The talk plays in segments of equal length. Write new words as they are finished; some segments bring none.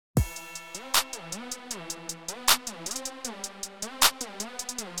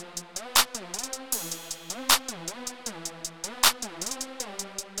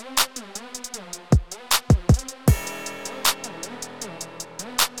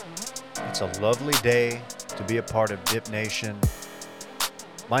It's a lovely day to be a part of Dip Nation.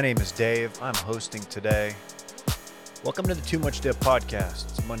 My name is Dave. I'm hosting today. Welcome to the Too Much Dip podcast.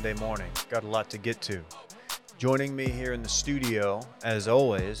 It's Monday morning. Got a lot to get to. Joining me here in the studio, as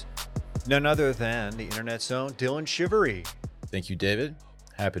always, none other than the Internet's own Dylan Shivery. Thank you, David.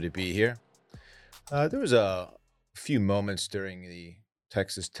 Happy to be here. There was a few moments during the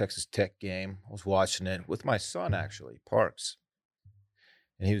Texas Tech game. I was watching it with my son, actually, Parks.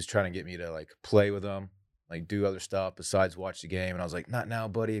 And he was trying to get me to, play with him, do other stuff besides watch the game. And I was like, not now,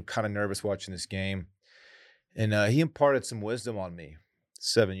 buddy. I'm kind of nervous watching this game. And he imparted some wisdom on me.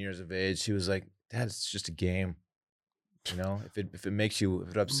 7 years of age. He was like, Dad, it's just a game. You know, if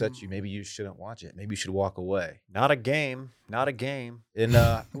it upsets you, maybe you shouldn't watch it. Maybe you should walk away. Not a game. Not a game. And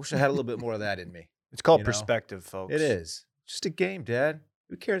I wish I had a little bit more of that in me. It's called perspective, folks. It is. Just a game, Dad.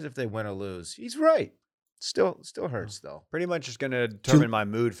 Who cares if they win or lose? He's right. Still hurts, though. Pretty much is going to determine my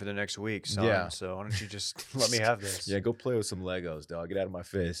mood for the next week, son. Yeah. So why don't you just let me have this? Yeah, go play with some Legos, dog. Get out of my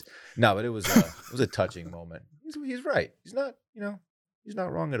face. No, but it was a touching moment. He's right. He's not, he's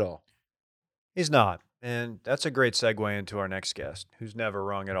not wrong at all. He's not. And that's a great segue into our next guest, who's never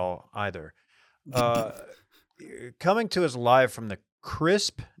wrong at all either. Coming to us live from the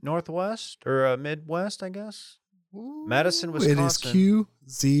crisp Northwest, or Midwest, I guess. Madison, Wisconsin. It is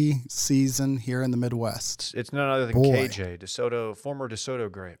QZ season here in the Midwest. It's none other than KJ, DeSoto, former DeSoto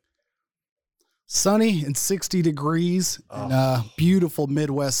grape. Sunny and 60 degrees and a beautiful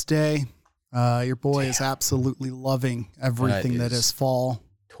Midwest day. Your boy is absolutely loving everything that is fall.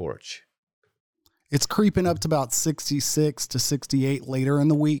 Torch. It's creeping up to about 66 to 68 later in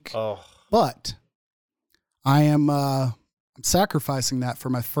the week. Oh. But I am sacrificing that for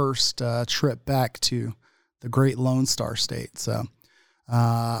my first trip back to the great Lone Star State. So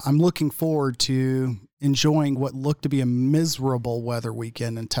I'm looking forward to enjoying what looked to be a miserable weather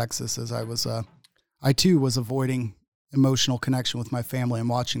weekend in Texas, as I too was avoiding emotional connection with my family and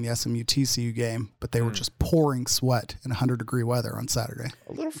watching the SMU TCU game, but they were just pouring sweat in 100-degree weather on Saturday.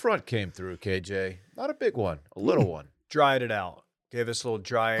 A little front came through, KJ. Not a big one, a little one. Dried it out. Gave us a little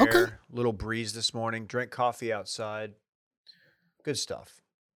dry air, little breeze this morning. Drank coffee outside. Good stuff.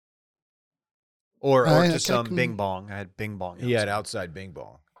 Or to some Bing Bong. I had Bing Bong outside. He had outside Bing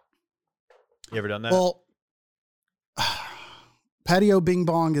Bong. You ever done that? Well, patio Bing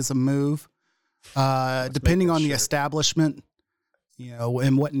Bong is a move. Depending on the establishment,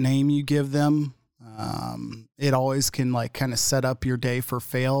 and what name you give them, it always can kind of set up your day for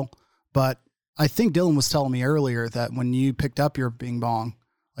fail. But I think Dylan was telling me earlier that when you picked up your Bing Bong,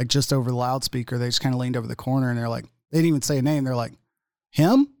 just over the loudspeaker, they just kind of leaned over the corner and they're like, they didn't even say a name. They're like,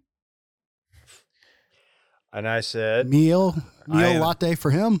 him? And I said, meal latte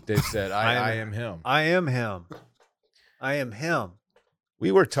for him. They said, I am him. I am him. I am him. We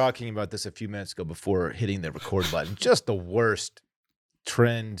were talking about this a few minutes ago before hitting the record button. Just the worst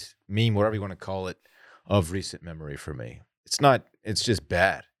trend, meme, whatever you want to call it, of recent memory for me. It's just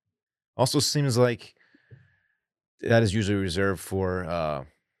bad. Also seems like that is usually reserved for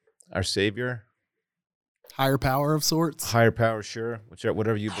our Savior. Higher power of sorts. Higher power, sure.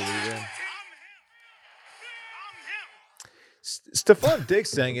 Whatever you believe in. Stephon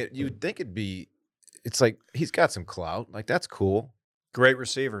Diggs saying it, you'd think it's like he's got some clout. That's cool. Great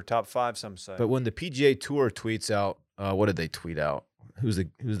receiver, top 5, some say. But when the PGA Tour tweets out, what did they tweet out? Who's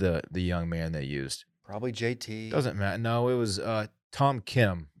the young man they used? Probably JT. Doesn't matter. No, it was Tom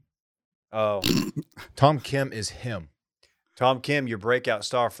Kim. Oh. Tom Kim is him. Tom Kim, your breakout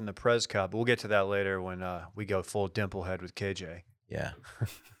star from the Prez Cup. We'll get to that later when we go full dimple head with KJ. Yeah.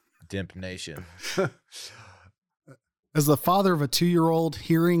 Dimp Nation. As the father of a 2-year-old,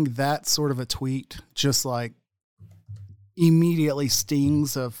 hearing that sort of a tweet just immediately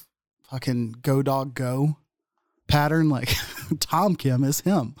stings of fucking go dog go pattern. Tom Kim is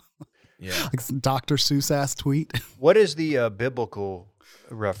him. Yeah. Dr. Seuss ass tweet. What is the biblical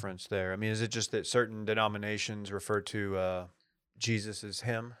reference there? I mean, is it just that certain denominations refer to Jesus as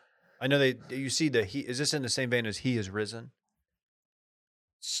him? I know you see is this in the same vein as he is risen?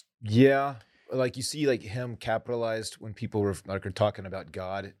 Yeah. You see him capitalized when people are talking about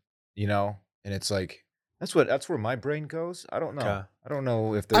God, and it's that's where my brain goes. I don't know. Okay. I don't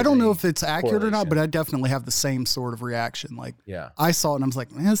know if I don't know if it's accurate or not, but I definitely have the same sort of reaction. Yeah. I saw it and I was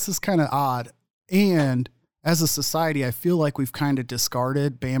like, man, this is kind of odd. And as a society, I feel like we've kind of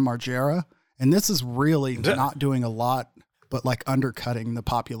discarded Bam Margera, and this is really not doing a lot, but undercutting the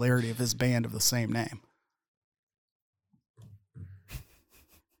popularity of his band of the same name.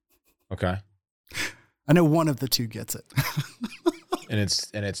 Okay. I know one of the two gets it. and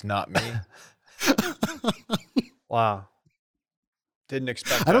it's not me. Wow. Didn't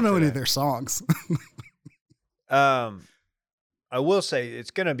expect. I don't that know any of today. their songs. I will say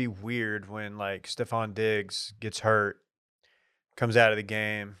it's gonna be weird when like Stephon Diggs gets hurt, comes out of the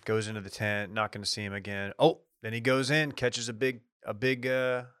game, goes into the tent, not gonna see him again. Oh, then he goes in, catches a big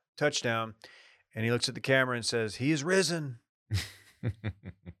touchdown, and he looks at the camera and says, "He is risen."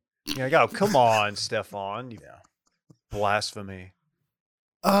 Yeah, I go, come on, Stephon, you blasphemy.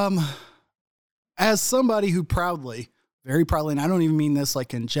 As somebody who very proudly, and I don't even mean this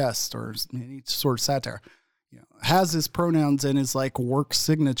like in jest or any sort of satire, has his pronouns in his like work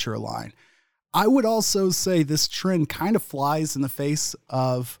signature line. I would also say this trend kind of flies in the face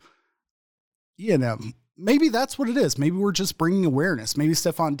of, maybe that's what it is. Maybe we're just bringing awareness. Maybe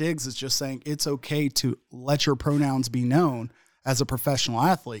Stephon Diggs is just saying it's okay to let your pronouns be known as a professional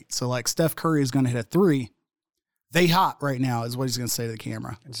athlete. So like Steph Curry is going to hit a 3. They hot right now is what he's going to say to the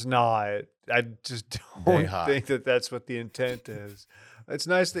camera. It's not. I just don't think that that's what the intent is. It's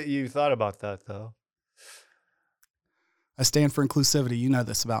nice that you thought about that, though. I stand for inclusivity. You know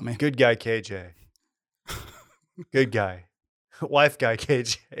this about me. Good guy, KJ. Good guy. Wife guy,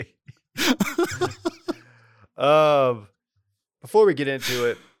 KJ. Before we get into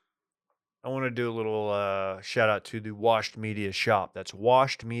it, I want to do a little shout out to the Washed Media shop. That's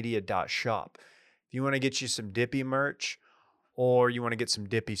washedmedia.shop. If you want to get you some Dippy merch, or you want to get some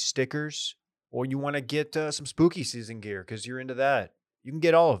Dippy stickers, or you want to get some spooky season gear because you're into that, you can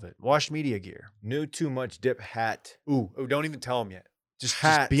get all of it. Washed Media gear. New Too Much Dip hat. Ooh, don't even tell them yet. Just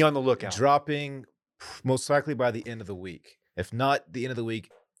be on the lookout. Dropping most likely by the end of the week. If not the end of the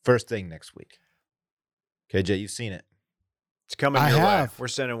week, first thing next week. KJ, you've seen it. It's coming your way. We're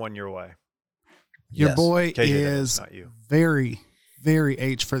sending one your way. Your boy KJ, is not you. very, very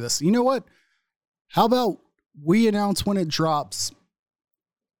H for this. You know what? How about we announce when it drops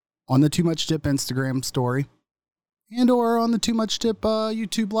on the Too Much Dip Instagram story and or on the Too Much Dip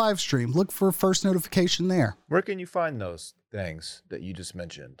YouTube live stream? Look for first notification there. Where can you find those things that you just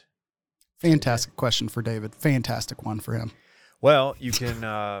mentioned? Fantastic question for David. Fantastic one for him. Well, you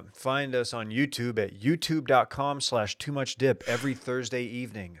can find us on YouTube at youtube.com/toomuchdip every Thursday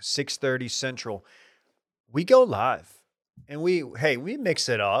evening, 6:30 Central. We go live and we mix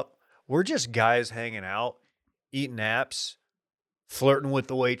it up. We're just guys hanging out, eating apps, flirting with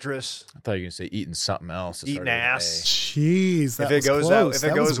the waitress. I thought you were going to say eating something else. Eating ass. Jeez, that If it was goes close. if it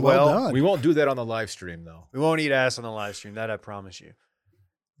That goes was well, done. We won't do that on the live stream, though. We won't eat ass on the live stream. That I promise you.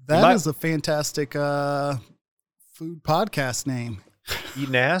 That is a fantastic food podcast name.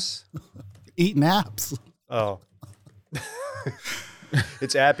 Eating ass? Eating apps. Oh.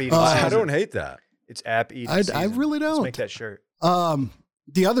 It's app eating I season. don't hate that. It's app eating I season. really don't. Let's make that shirt.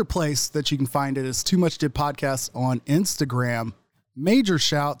 The other place that you can find it is Too Much Dip Podcast on Instagram. Major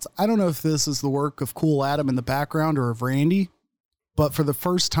shouts. I don't know if this is the work of Cool Adam in the background or of Randy, but for the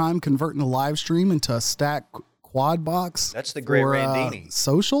first time converting the live stream into a stack quad box. That's the great Randini.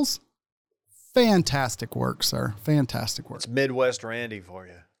 Socials. Fantastic work, sir. Fantastic work. It's Midwest Randy for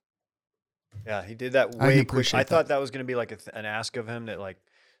you. Yeah, he did that I way quick. appreciate I thought that. that was going to be like an ask of him that like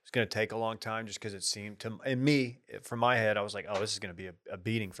it's going to take a long time just because it seemed to, and me, from my head, I was like, oh, this is going to be a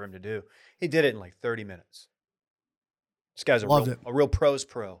beating for him to do. He did it in like 30 minutes. This guy's a real pro's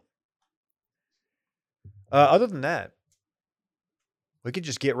pro. Other than that, we could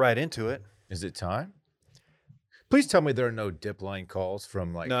just get right into it. Is it time? Please tell me there are no dip line calls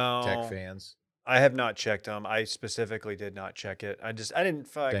from like No. tech fans. I have not checked them. I specifically did not check it. I didn't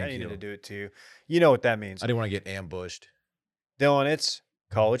feel like I Thank needed you. to do it to you. You know what that means. I didn't want to get ambushed. Dylan, it's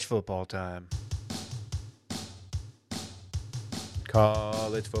college football time.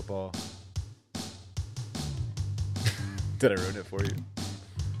 College football. Did I ruin it for you?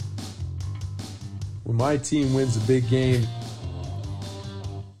 When my team wins a big game,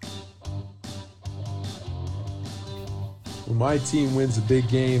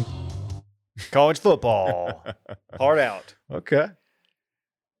 College football. Hard out. Okay.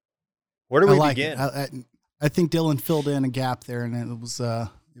 Where do we like begin? it. I think Dylan filled in a gap there, and it was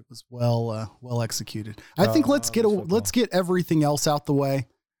well executed. I think let's get everything else out the way,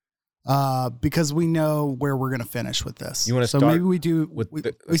 because we know where we're going to finish with this. You wanna so start maybe we do with we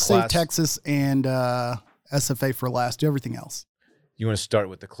the save class? Texas and SFA for last. Do everything else. You want to start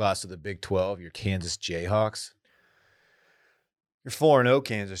with the class of the Big 12, your Kansas Jayhawks? You're 4-0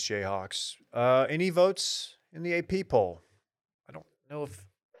 Kansas Jayhawks. Any votes in the AP poll? I don't know if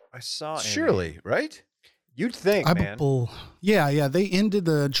I saw any. Surely, right? You'd think, man. Yeah. They ended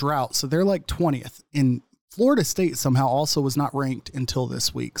the drought, so they're like 20th. And Florida State somehow also was not ranked until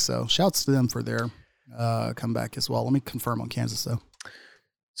this week. So shouts to them for their comeback as well. Let me confirm on Kansas though.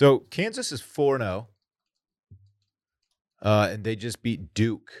 So Kansas is 4-0. And they just beat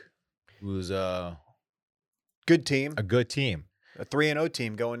Duke, who's Good team. a good team. A 3-0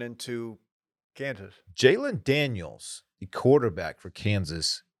 team going into Kansas. Jalen Daniels, the quarterback for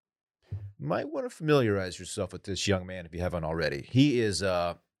Kansas, you might want to familiarize yourself with this young man if you haven't already. He is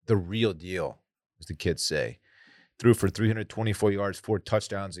the real deal, as the kids say. Threw for 324 yards, 4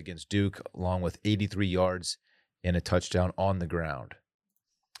 touchdowns against Duke, along with 83 yards and a touchdown on the ground.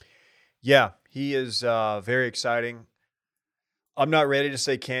 Yeah, he is very exciting. I'm not ready to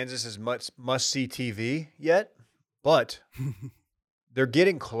say Kansas is must-see TV yet, but they're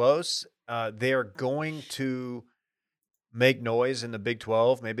getting close. They are going to make noise in the Big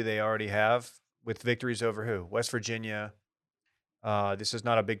 12. Maybe they already have with victories over who? West Virginia. This is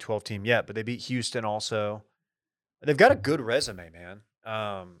not a Big 12 team yet, but they beat Houston also. They've got a good resume, man.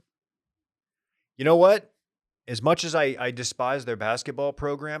 You know what? As much as I despise their basketball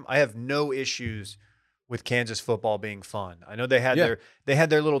program, I have no issues with Kansas football being fun. I know they had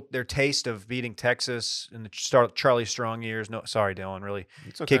their taste of beating Texas in the Charlie Strong years. No, sorry, Dylan, really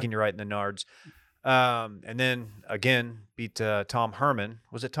kicking you right in the nards. And then again beat Tom Herman.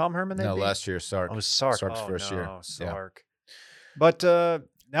 Was it Tom Herman? No, last year Sark. Oh, it was Sark. Sark's first year. Sark. Yeah. But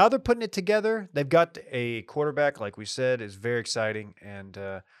now they're putting it together. They've got a quarterback, like we said, is very exciting, and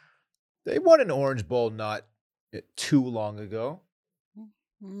they won an Orange Bowl not too long ago.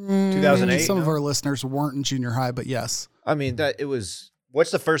 2008. Some of our listeners weren't in junior high, but yes. I mean, that it was. What's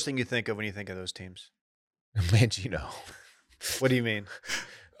the first thing you think of when you think of those teams? Mangino. What do you mean?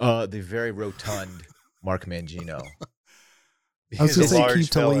 The very rotund Mark Mangino. I was going to say Keith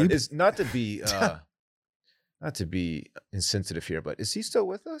Talib. Is not to be insensitive here, but is he still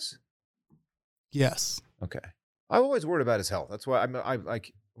with us? Yes. Okay. I'm always worried about his health. That's why I'm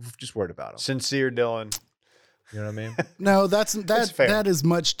just worried about him. Sincere Dylan. You know what I mean? No, that's fair. that is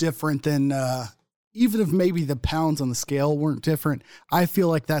much different than even if maybe the pounds on the scale weren't different. I feel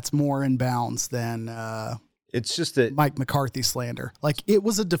like that's more in bounds than it's just that Mike McCarthy slander. Like it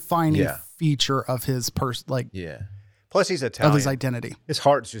was a defining feature of his Plus he's Italian. of his identity. his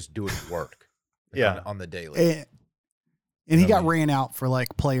heart's just doing work. Yeah. on the daily. And he got ran out for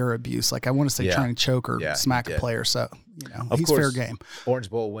like player abuse. Like I want to say trying to choke or smack a player. So, he's fair game. Orange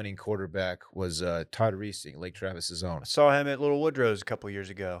Bowl winning quarterback was Todd Reese, Lake Travis's own. I saw him at Little Woodrow's a couple years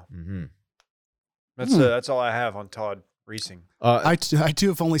ago. Mm-hmm. That's all I have on Todd Reesing. I too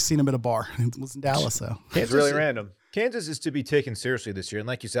have only seen him at a bar. It was in Dallas, though. It's really random. Kansas is to be taken seriously this year. And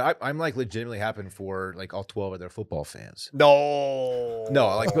like you said, I'm like legitimately happy for like all 12 of their football fans. No,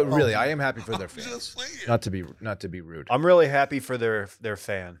 but really, I am happy for their fans. Not to be rude. I'm really happy for their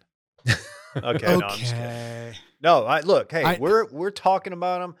fan. Okay. No, I'm just kidding. No, look, hey, we're talking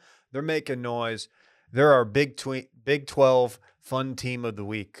about them. They're making noise. They're our Big 12 fun team of the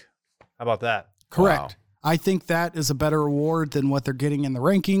week. How about that? Correct. Wow. I think that is a better award than what they're getting in the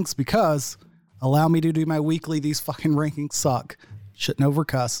rankings because allow me to do my weekly. These fucking rankings suck. Shouldn't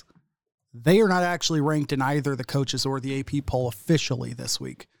overcuss. They are not actually ranked in either the coaches or the AP poll officially this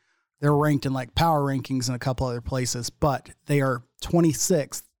week. They're ranked in like power rankings and a couple other places, but they are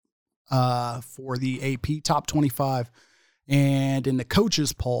 26th for the AP top 25. And in the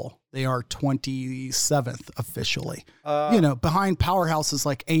coaches poll, they are 27th officially. Behind powerhouses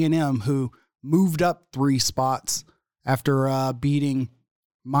like A&M, who moved up 3 spots after beating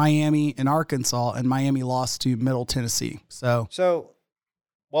Miami and Arkansas, and Miami lost to Middle Tennessee. So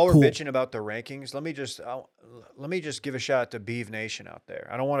while we're bitching about the rankings, let me just give a shout out to Beeve Nation out there.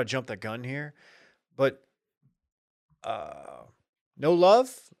 I don't want to jump the gun here, but no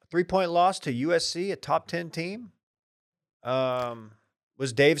love, 3-point loss to USC, a top 10 team.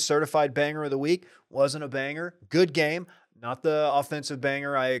 Was Dave's certified banger of the week? Wasn't a banger. Good game. Not the offensive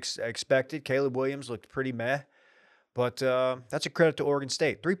banger I expected. Caleb Williams looked pretty meh. But that's a credit to Oregon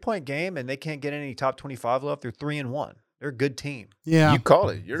State. 3-point game, and they can't get any top 25 left. They're 3-1. They're a good team. Yeah. You call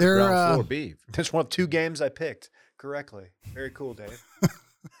it. You're ground floor beef. That's one of 2 games I picked correctly. Very cool, Dave.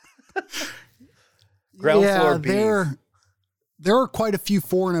 Ground floor beef. There are quite a few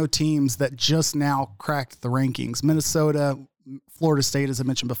 4-0 teams that just now cracked the rankings. Minnesota, Florida State, as I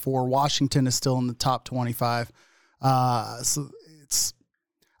mentioned before. Washington is still in the top 25. So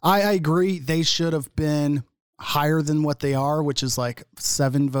I agree. They should have been higher than what they are, which is like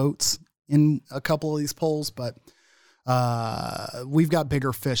 7 votes in a couple of these polls, but we've got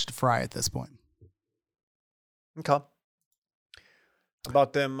bigger fish to fry at this point. Okay.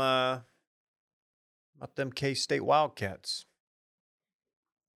 About them K-State Wildcats.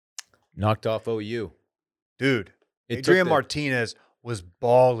 Knocked off OU. Dude, Adrian Martinez was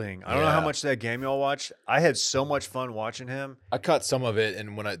balling. I don't know how much of that game y'all watched. I had so much fun watching him. I caught some of it,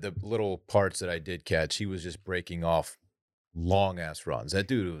 and when the little parts that I did catch, he was just breaking off long ass runs. That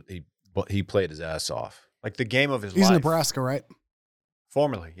dude, he played his ass off. Like the game of his He's life. Nebraska, right?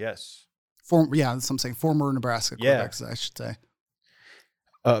 Formerly, yes. Yeah, that's what I'm saying. Former Nebraska quarterbacks, I should say.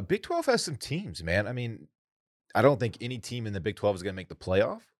 Big 12 has some teams, man. I mean, I don't think any team in the Big 12 is going to make the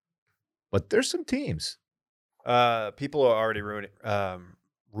playoff, but there's some teams. People are already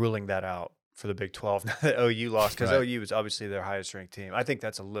ruling that out for the Big 12 now that OU lost, because Right. OU is obviously their highest ranked team. I think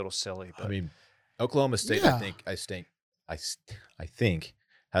that's a little silly. But I mean, Oklahoma State, Yeah. I think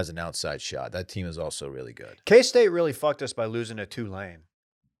has an outside shot. That team is also really good. K-State really fucked us by losing to Tulane.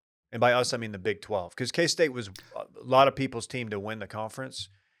 And by us, I mean the Big 12. Because K-State was a lot of people's team to win the conference.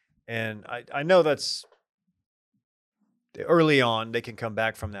 And I know that's early on, they can come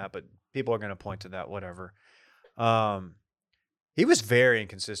back from that, but people are going to point to that, whatever. He was very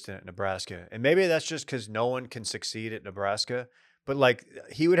inconsistent at Nebraska. And maybe that's just because no one can succeed at Nebraska. But, like,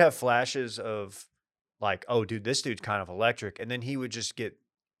 he would have flashes of, like, oh, dude, this dude's kind of electric. And then he would just get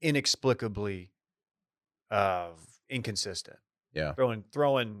inexplicably inconsistent. Yeah.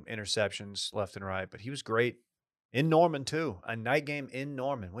 Throwing interceptions left and right. But he was great in Norman, too. A night game in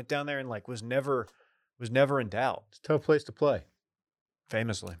Norman. Went down there and, like, was never in doubt. It's a tough place to play.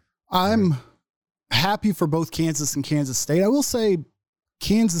 Famously. I'm happy for both Kansas and Kansas State. I will say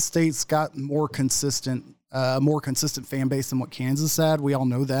Kansas State's got more consistent fan base than what Kansas had. We all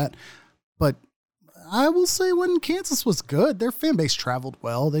know that. But I will say when Kansas was good, their fan base traveled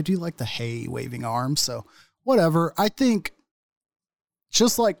well. They do like the hey waving arms. So whatever. I think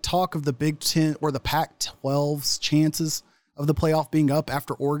just like talk of the Big Ten or the Pac-12's chances of the playoff being up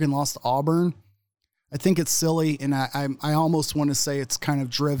after Oregon lost to Auburn, I think it's silly. And I almost want to say it's kind of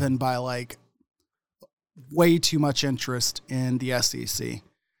driven by like way too much interest in the SEC.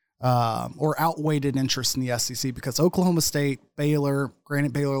 Or outweighed interest in the SEC, because Oklahoma State, Baylor,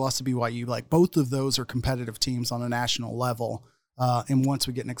 granted Baylor lost to BYU, like both of those are competitive teams on a national level. And once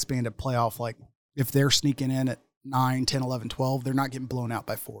we get an expanded playoff, like if they're sneaking in at 9, 10, 11, 12, they're not getting blown out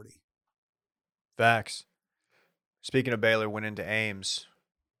by 40. Facts. Speaking of Baylor, went into Ames.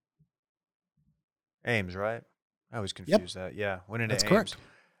 Ames, right? I always confuse that. Yeah, went into That's Ames.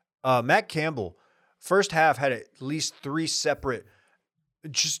 correct. Matt Campbell, first half had at least 3 separate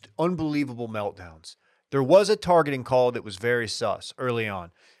just unbelievable meltdowns. There was a targeting call that was very sus early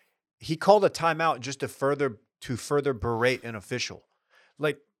on. He called a timeout just to further berate an official.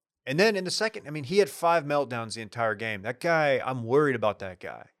 Like, and then in the second, I mean, he had 5 meltdowns the entire game. That guy, I'm worried about that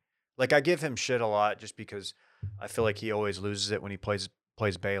guy. Like, I give him shit a lot just because I feel like he always loses it when he plays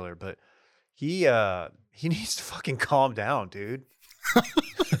Baylor, but he needs to fucking calm down, dude.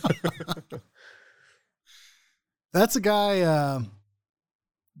 That's a guy,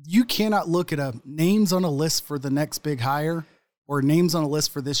 you cannot look at names on a list for the next big hire or names on a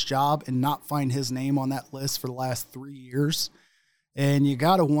list for this job and not find his name on that list for the last 3 years. And you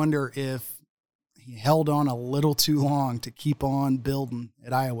got to wonder if he held on a little too long to keep on building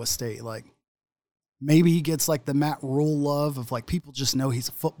at Iowa State. Like, maybe he gets like the Matt Rule love of like people just know he's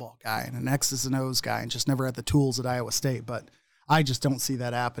a football guy and an X's and O's guy and just never had the tools at Iowa State. But I just don't see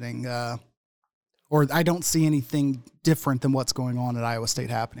that happening. Or I don't see anything different than what's going on at Iowa State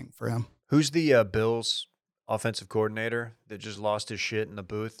happening for him. Who's the Bills offensive coordinator that just lost his shit in the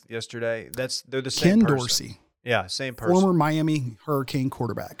booth yesterday? They're the same Ken person. Dorsey. Yeah, same person. Former Miami Hurricane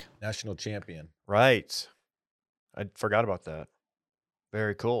quarterback. National champion. Right. I forgot about that.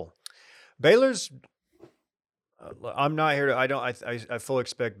 Very cool. Baylor's I'm not here to I fully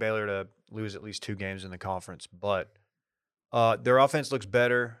expect Baylor to lose at least 2 games in the conference, but their offense looks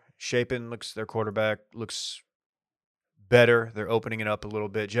better. Shapen their quarterback looks better. They're opening it up a little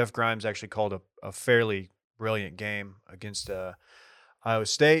bit. Jeff Grimes actually called a fairly brilliant game against Iowa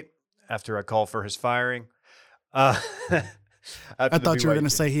State after I called for his firing. I thought you were going to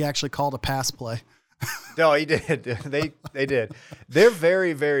say he actually called a pass play. No, he did. They did. They're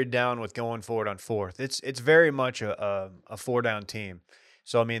very, very down with going forward on 4th. It's very much a 4-down team.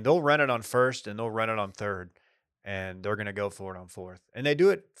 So, I mean, they'll run it on 1st and they'll run it on 3rd. And they're going to go for it on 4th. And they do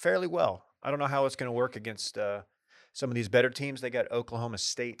it fairly well. I don't know how it's going to work against some of these better teams. They got Oklahoma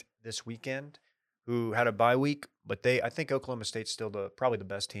State this weekend, who had a bye week. But I think Oklahoma State's still probably the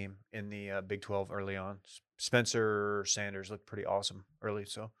best team in the Big 12 early on. Spencer Sanders looked pretty awesome early.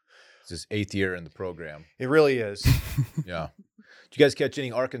 So It's his 8th year in the program. it really is. Yeah. Did you guys catch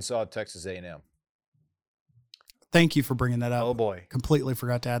any Arkansas, Texas A&M? Thank you for bringing that up. Oh, boy. Completely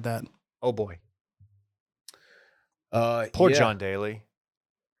forgot to add that. Oh, boy. Poor yeah. John Daly.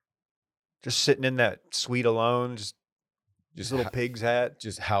 Just sitting in that suite alone, just little pig's hat.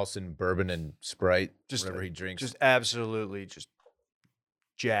 Just house and bourbon and Sprite, Just whatever he drinks. Just absolutely just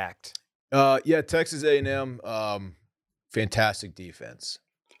jacked. Yeah, Texas A&M. fantastic defense.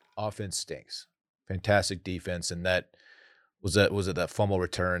 Offense stinks. Fantastic defense, and that was that fumble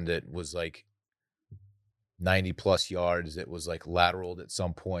return that was like 90 plus yards. It was like lateraled at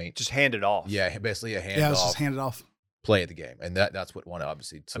some point. Just hand it off. Yeah, basically a handoff. Yeah, it was just handed off. Play of the game, and that's what won.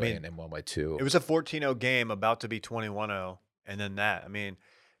 Obviously, I mean, and won by 2. It was a 14-0 game, about to be 21-0, and then that. I mean,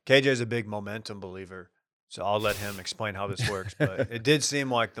 KJ's a big momentum believer, so I'll let him explain how this works. But it did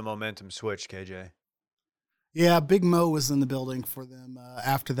seem like the momentum switched, KJ. Yeah, Big Mo was in the building for them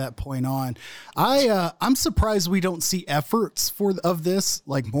after that point on. I'm surprised we don't see efforts of this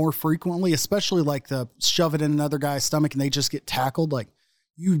like more frequently, especially like the shove it in another guy's stomach and they just get tackled. Like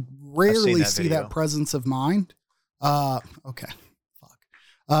you rarely see that presence of mind. Okay.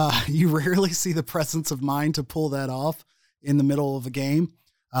 Fuck. You rarely see the presence of mind to pull that off in the middle of a game.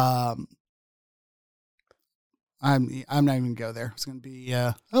 I'm not even gonna go there. It's gonna be,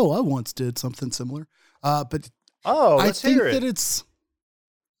 I once did something similar. But let's hear it. I think that it's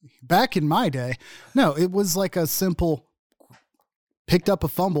back in my day. No, it was like a simple picked up a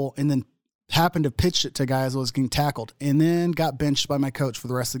fumble and then happened to pitch it to a guy as I was getting tackled and then got benched by my coach for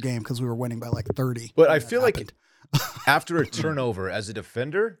the rest of the game because we were winning by like 30. But I feel like after a turnover as a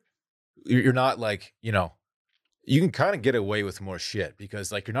defender, you're not like, you can kind of get away with more shit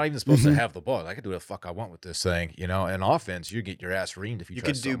because like you're not even supposed to have the ball. I can do what the fuck I want with this thing, In offense, you get your ass reamed if you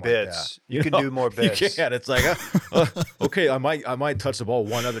try can do something bits. like that. You can do more bits. You can. It's like okay, I might touch the ball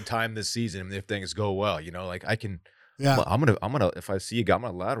one other time this season if things go well. Like I can. Yeah, I'm gonna if I see a guy, I'm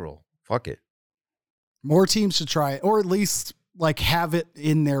gonna lateral. Fuck it. More teams should try it, or at least like have it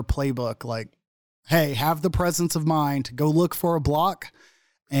in their playbook. Like, hey, have the presence of mind to go look for a block,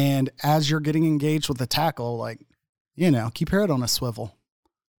 and as you're getting engaged with the tackle, like. Keep your head on a swivel.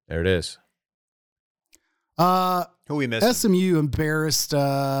 There it is. Who we missing? SMU embarrassed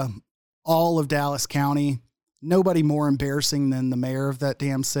all of Dallas County. Nobody more embarrassing than the mayor of that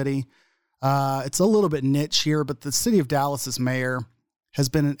damn city. It's a little bit niche here, but the city of Dallas's mayor has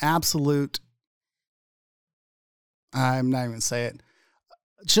been an absolute, I'm not even going to say it,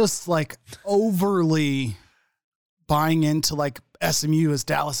 just like overly buying into like SMU is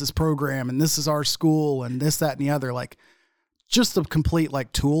Dallas's program and this is our school and this, that, and the other, like just a complete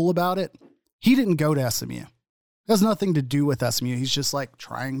like tool about it. He didn't go to SMU. It has nothing to do with SMU. He's just like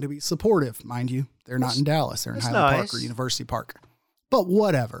trying to be supportive. Mind you, they're not in Dallas. They're in Highland Park or University Park. But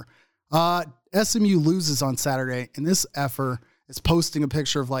whatever. SMU loses on Saturday and this effer is posting a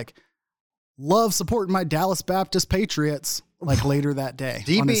picture of like, love supporting my Dallas Baptist Patriots like later that day.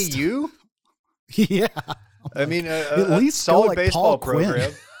 DBU? Yeah. I mean, at least solid like baseball Paul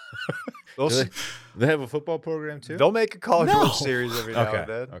program. They have a football program too? They'll make a College World Series every now and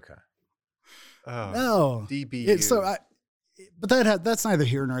then. Okay. No. DBU. But that's neither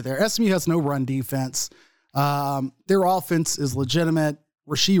here nor there. SMU has no run defense. Their offense is legitimate.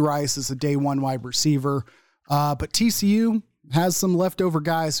 Rashee Rice is a day one wide receiver. But TCU has some leftover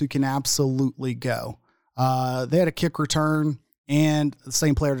guys who can absolutely go. They had a kick return and the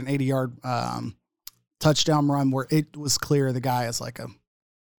same player had an 80-yard touchdown run where it was clear the guy is like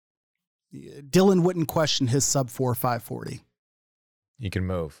Dylan wouldn't question his sub 4.5 40. He can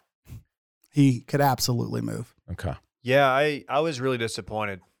move. He could absolutely move. Okay. Yeah, I was really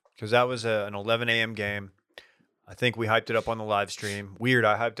disappointed because that was an 11 a.m. game. I think we hyped it up on the live stream. Weird,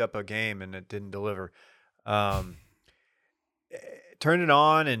 I hyped up a game and it didn't deliver. Turned it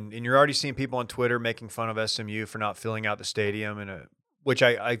on and you're already seeing people on Twitter making fun of SMU for not filling out the stadium, which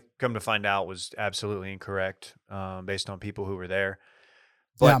I come to find out was absolutely incorrect based on people who were there.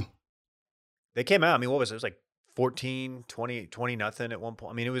 But they came out. I mean, what was it? It was like 14, 20 nothing at one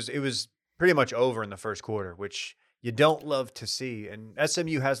point. I mean, it was pretty much over in the first quarter, which you don't love to see. And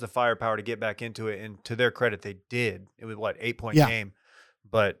SMU has the firepower to get back into it. And to their credit, they did. It was 8-point game,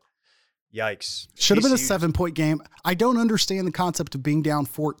 but yikes. Should have been a 7-point game. I don't understand the concept of being down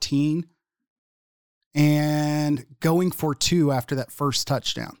 14 and going for 2 after that first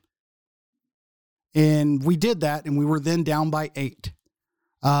touchdown. And we did that, and we were then down by 8.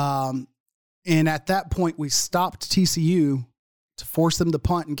 And at that point, we stopped TCU to force them to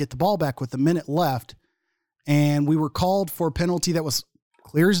punt and get the ball back with a minute left. And we were called for a penalty that was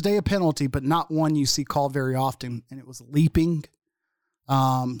clear as day a penalty, but not one you see called very often. And it was leaping.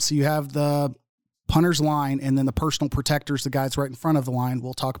 So you have the punter's line and then the personal protectors, the guys right in front of the line.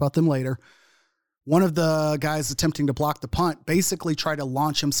 We'll talk about them later. One of the guys attempting to block the punt basically tried to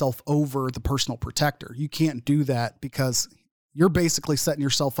launch himself over the personal protector. You can't do that because you're basically setting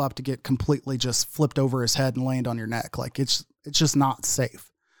yourself up to get completely just flipped over his head and land on your neck. Like it's just not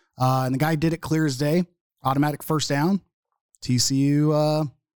safe. And the guy did it clear as day, automatic first down. TCU,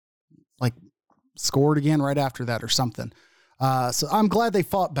 scored again right after that or something. So I'm glad they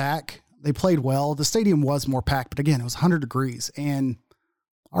fought back. They played well. The stadium was more packed, but again, it was 100 degrees. And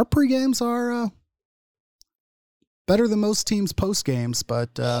our pregames are better than most teams' post games, but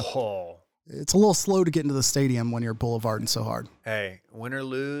it's a little slow to get into the stadium when you're boulevarding so hard. Hey, win or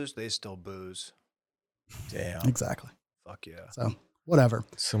lose, they still booze. Damn. Exactly. Fuck yeah. So whatever.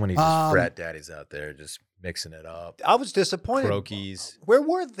 So many just frat daddies out there just mixing it up. I was disappointed. Crokies. Where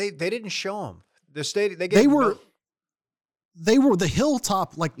were they? They didn't show them. The stadium. They were the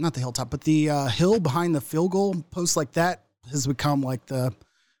hilltop, like not the hilltop, but the hill behind the field goal post, like that has become like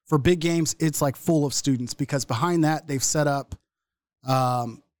for big games, it's like full of students because behind that they've set up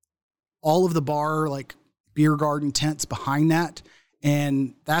all of the bar, like beer garden tents behind that.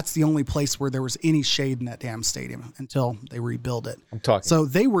 And that's the only place where there was any shade in that damn stadium until they rebuild it. I'm talking. So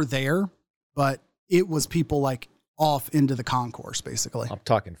they were there, but it was people like off into the concourse, basically. I'm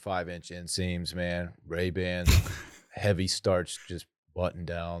talking 5-inch inseams, man. Ray-Bans, heavy starch, just button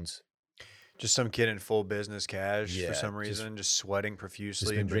downs. Just some kid in full business cash for some reason, just sweating profusely.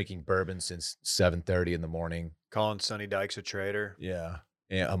 Just been drinking bourbon since 7:30 in the morning. Calling Sonny Dykes a traitor. Yeah,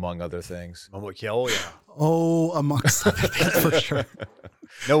 among other things. I'm like, oh, yeah. Oh, amongst other things, for sure.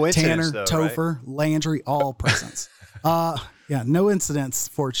 No incidents, Tanner, though, Topher, right? Landry, all presents. Yeah, no incidents,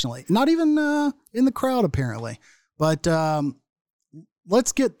 fortunately. Not even in the crowd, apparently. But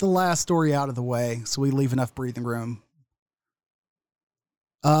let's get the last story out of the way so we leave enough breathing room.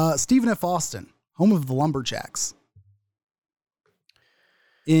 Stephen F. Austin, home of the Lumberjacks.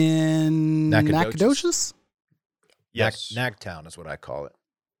 In Nacogdoches? Yes. Nagtown is what I call it.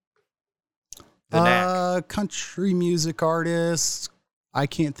 The Knack. Country music artist. I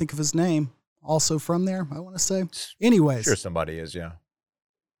can't think of his name. Also from there, I want to say. Anyways. Sure somebody is, yeah.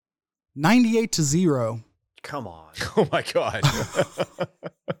 98-0. Come on. Oh, my God.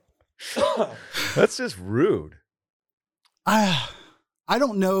 That's just rude. I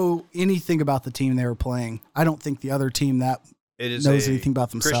don't know anything about the team they were playing. I don't think the other team that It is knows a anything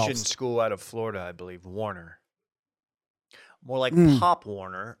about themselves. Christian school out of Florida, I believe. Warner. More like Mm. Pop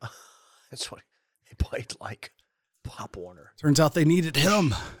Warner. That's what he played like. Pop Warner. Turns out they needed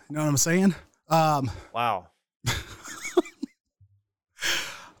him. You know what I'm saying? Wow.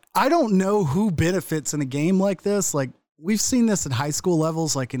 I don't know who benefits in a game like this. Like, we've seen this at high school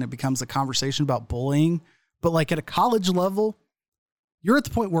levels, like, and it becomes a conversation about bullying. But like at a college level, you're at the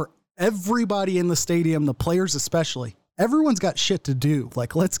point where everybody in the stadium, the players especially, everyone's got shit to do.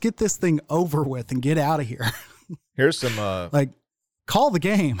 Like, let's get this thing over with and get out of here. Here's some like, call the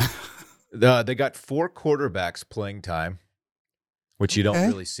game. they got 4 quarterbacks playing time, which you don't Okay.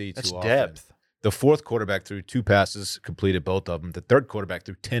 really see too That's often. depth. The 4th quarterback threw 2 passes, completed both of them. The 3rd quarterback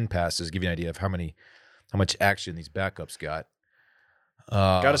threw 10 passes. Give you an idea of how much action these backups got.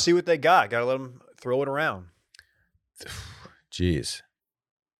 Got to see what they got. Got to let them throw it around. Jeez.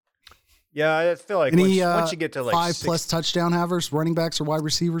 Yeah, I feel like Any once you get to like 5+ touchdown havers, running backs or wide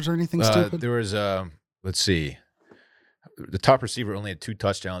receivers or anything stupid? There was let's see. The top receiver only had 2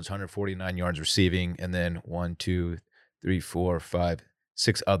 touchdowns, 149 yards receiving, and then 1, 2, 3, 4, 5,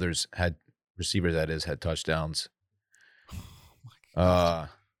 6 others had receivers had touchdowns. Yeah,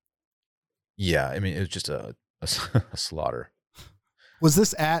 I mean it was just a slaughter. Was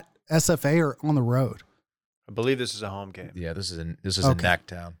this at SFA or on the road? I believe this is a home game. Yeah, this is in Okay.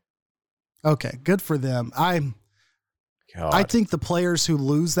 Nactown. Okay, good for them. I think the players who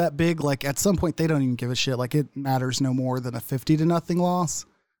lose that big, like at some point, they don't even give a shit. Like it matters no more than a 50-0 loss.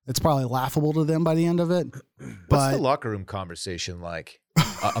 It's probably laughable to them by the end of it. What's But the locker room conversation like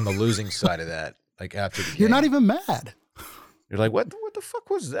on the losing side of that? Like after the game, you're not even mad. You're like, what the fuck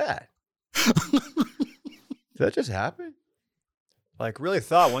was that? Did that just happen? Like really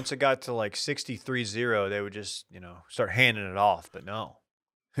thought once it got to like 63-0, they would just, start handing it off, but no.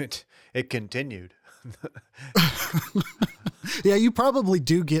 It continued. Yeah, you probably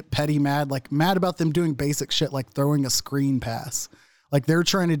do get petty mad, like mad about them doing basic shit like throwing a screen pass. Like they're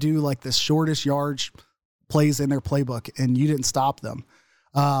trying to do like the shortest yards plays in their playbook and you didn't stop them.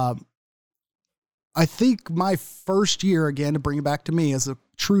 I think my first year, again, to bring it back to me as a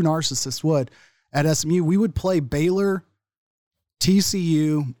true narcissist would, at SMU, we would play Baylor,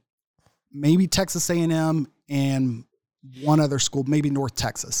 TCU, maybe Texas A&M, and one other school, maybe North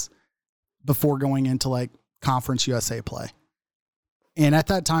Texas, before going into like Conference USA play. And at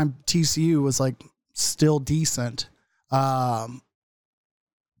that time, TCU was like still decent. But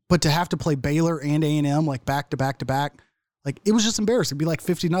to have to play Baylor and A&M like back to back to back, like it was just embarrassing. It'd be like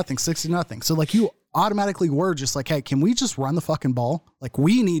 50-0, 60-0. So like you automatically were just like, hey, can we just run the fucking ball? Like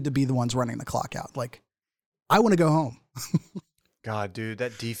we need to be the ones running the clock out. Like I want to go home. God, dude,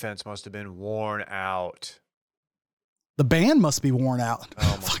 that defense must have been worn out. The band must be worn out.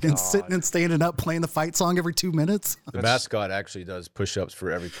 Oh, my Fucking God. sitting and standing up, playing the fight song every 2 minutes. The mascot actually does push-ups for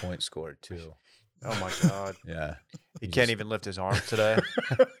every point scored too. Oh, my God. Yeah. He can't even lift his arms today.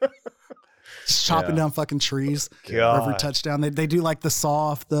 Just chopping Yeah. down fucking trees. God. Every touchdown. They do like the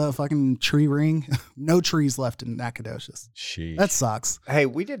saw off the fucking tree ring. No trees left in Nacogdoches. Sheesh. That sucks. Hey,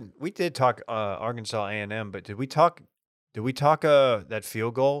 we did talk Arkansas A&M, but did we talk that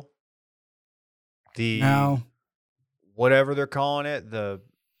field goal? No. Whatever they're calling it, the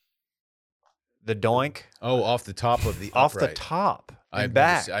doink off the top of the off the upright. top and I've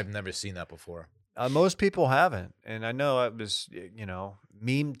back. I've never seen that before. Most people haven't, and I know it was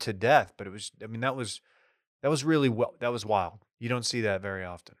memed to death, but it was. I mean, that was really that was wild. You don't see that very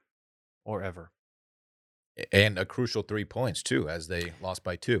often, or ever. And a crucial 3 points too, as they lost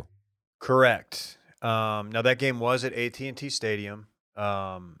by 2. Correct. Now that game was at AT&T Stadium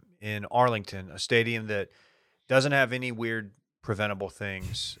in Arlington, a stadium that doesn't have any weird preventable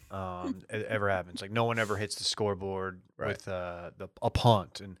things ever happens. Like no one ever hits the scoreboard with a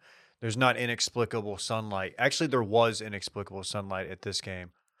punt, and there's not inexplicable sunlight. Actually, there was inexplicable sunlight at this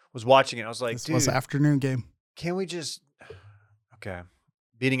game. I was watching it. I was like, This dude, was an afternoon game. can we just okay,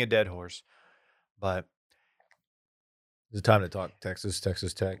 beating a dead horse, but. Is it time to talk Texas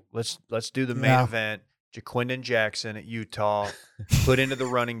Tech? Let's do the main Yeah. event. Jaquindon Jackson at Utah, put into the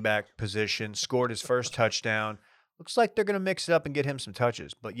running back position, scored his first touchdown. Looks like they're going to mix it up and get him some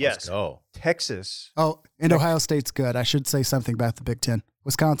touches. But Let's yes, go. Texas. Oh, and Ohio State's good. I should say something about the Big Ten.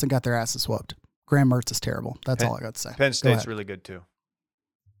 Wisconsin got their asses whooped. Graham Mertz is terrible. That's all I got to say. Penn Go State's ahead. really good too.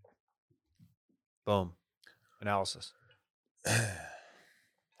 Boom. Analysis.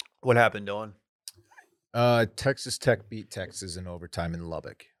 What happened, Dylan? Texas Tech beat Texas in overtime in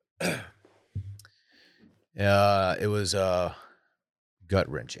Lubbock. It was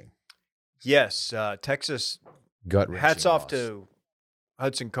gut-wrenching. Yes, Texas. Gut-wrenching Hats off loss. to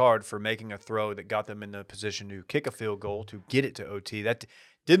Hudson Card for making a throw that got them in the position to kick a field goal to get it to OT. That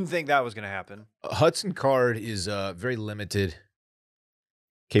didn't think that was going to happen. Hudson Card is very limited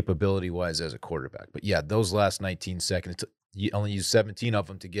capability-wise as a quarterback. But yeah, those last 19 seconds, you only used 17 of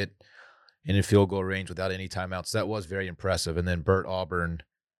them to get in a field goal range without any timeouts. That was very impressive. And then Bert Auburn,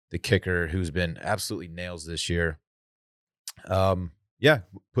 the kicker, who's been absolutely nails this year,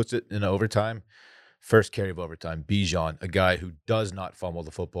 puts it in overtime. First carry of overtime, Bijan, a guy who does not fumbled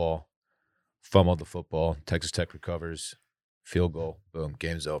the football. Texas Tech recovers, field goal, boom,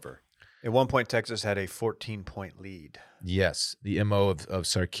 game's over. At one point, Texas had a 14-point lead. Yes, the MO of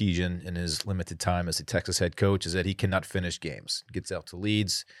Sarkisian in his limited time as the Texas head coach is that he cannot finish games. Gets out to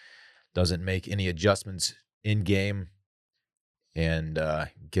leads, doesn't make any adjustments in game, and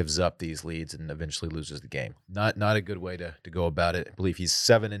gives up these leads and eventually loses the game. Not a good way to go about it. I believe he's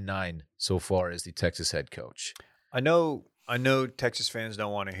 7-9 so far as the Texas head coach. I know Texas fans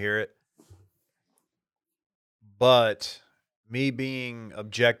don't want to hear it, but me being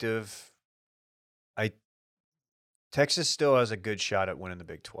objective, Texas still has a good shot at winning the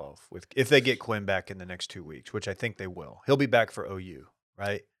Big 12 if they get Quinn back in the next 2 weeks, which I think they will. He'll be back for OU,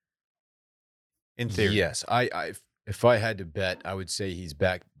 right? In theory. Yes, if I had to bet, I would say he's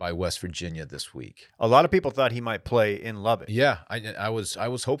back by West Virginia this week. A lot of people thought he might play in Lubbock. Yeah, I was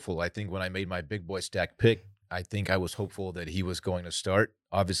hopeful. I think when I made my big boy stack pick, I think I was hopeful that he was going to start.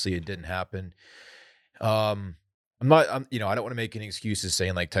 Obviously, it didn't happen. I don't want to make any excuses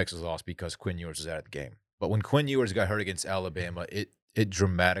saying like Texas lost because Quinn Ewers was out of the game. But when Quinn Ewers got hurt against Alabama, it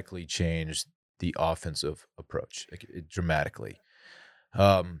dramatically changed the offensive approach. It dramatically.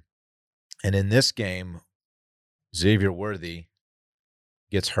 And in this game, Xavier Worthy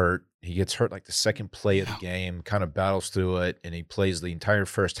gets hurt. He gets hurt like the second play of the game, kind of battles through it, and he plays the entire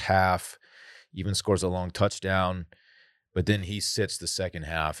first half, even scores a long touchdown. But then he sits the second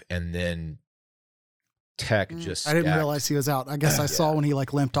half, and then Tech just I didn't stacked. realize he was out. I guess I saw when he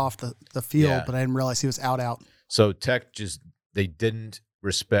like limped off the field, Yeah. but I didn't realize he was out. So Tech they didn't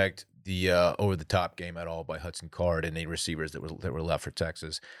respect the over-the-top game at all by Hudson Card and the receivers that were left for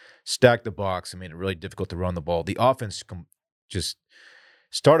Texas. Stacked the box and made it really difficult to run the ball. The offense just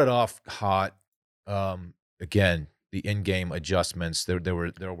started off hot. Again, the in-game adjustments, there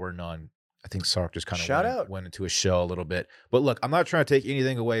were none. I think Sark just kind of went into a shell a little bit. But look, I'm not trying to take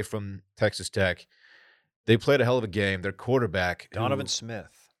anything away from Texas Tech. They played a hell of a game. Their quarterback, Donovan Smith,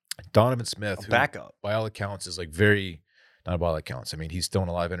 who, backup. by all accounts, is like not by all accounts. I mean, he's throwing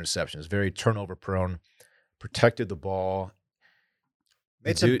a lot of interceptions, very turnover prone, protected the ball.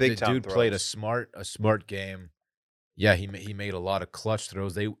 Made some big the time dude played a throws. smart game. Yeah, he made a lot of clutch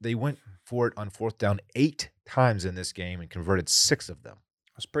throws. They went for it on fourth down 8 times in this game and converted 6 of them.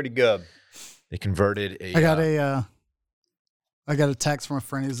 That's pretty good. They converted a. I got a text from a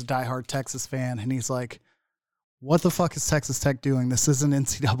friend who's a diehard Texas fan, and he's like, "What the fuck is Texas Tech doing? This isn't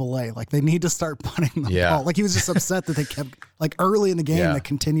NCAA. Like, they need to start punting the ball." Like, he was just upset that they kept, like, early in the game, they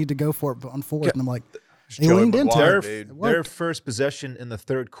continued to go for it on fourth, and I'm like, they leaned into it. Their first possession in the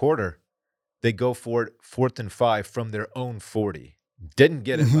third quarter, they go for it 4th and 5 from their own 40. Didn't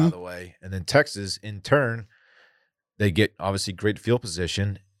get it, by the way. And then Texas, in turn, they get obviously great field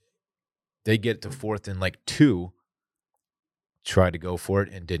position. They get to 4th and 2, tried to go for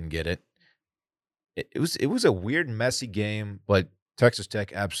it and didn't get it. It was a weird, messy game, but Texas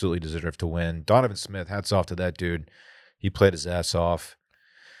Tech absolutely deserved to win. Donovan Smith, hats off to that dude. He played his ass off.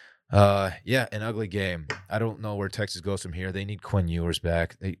 An ugly game. I don't know where Texas goes from here. They need Quinn Ewers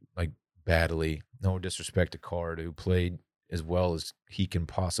back. They badly. No disrespect to Card, who played as well as he can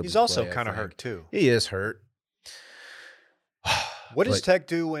possibly. He's also kind of hurt too. He is hurt. What does Tech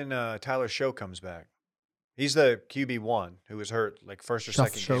do when Tyler Show comes back? He's the QB1 who was hurt first or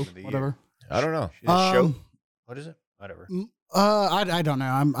second game of the year. I don't know. Show? What is it? Whatever. I don't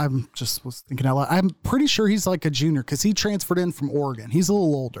know. I'm just was thinking out loud. I'm pretty sure he's like a junior because he transferred in from Oregon. He's a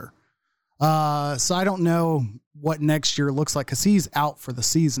little older. So I don't know what next year looks like because he's out for the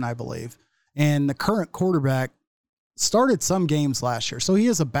season, I believe. And the current quarterback started some games last year. So he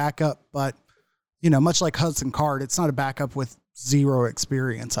is a backup, but, much like Hudson Card, it's not a backup with zero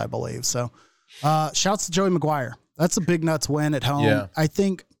experience, I believe. So shouts to Joey McGuire. That's a big nuts win at home. Yeah. I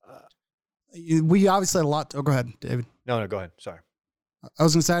think we obviously had a lot. Go ahead, David. No, go ahead. Sorry. I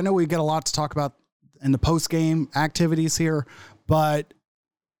was going to say, I know we get a lot to talk about in the post-game activities here, but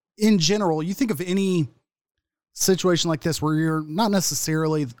in general, you think of any situation like this where you're not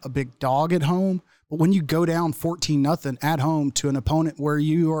necessarily a big dog at home, but when you go down 14-0 at home to an opponent where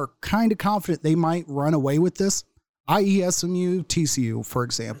you are kind of confident they might run away with this, i.e. SMU, TCU, for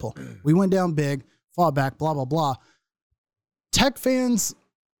example. We went down big, fought back, blah, blah, blah. Tech fans,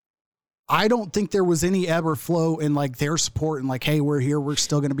 I don't think there was any ebb or flow in their support and hey, we're here. We're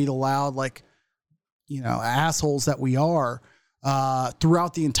still going to be the loud, assholes that we are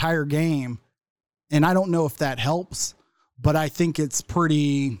throughout the entire game. And I don't know if that helps, but I think it's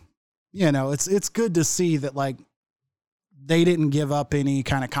pretty, it's good to see that they didn't give up any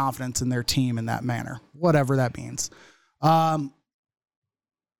kind of confidence in their team in that manner, whatever that means.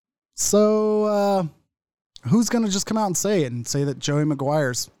 So who's going to just come out and say it and say that Joey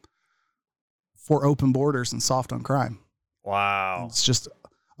McGuire's for open borders and soft on crime? Wow. It's just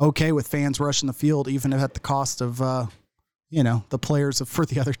okay with fans rushing the field, even if at the cost of, the players for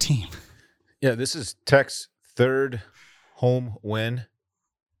the other team. Yeah, this is Tech's third home win,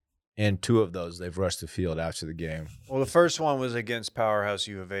 and 2 of those they've rushed the field after the game. Well, the first one was against Powerhouse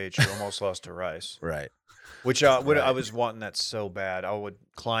U of H, who almost lost to Rice. Right. Which I was wanting that so bad.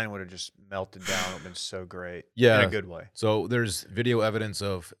 Klein would have just melted down. It would have been so great. Yeah. In a good way. So there's video evidence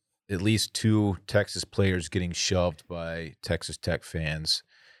of at least 2 Texas players getting shoved by Texas Tech fans.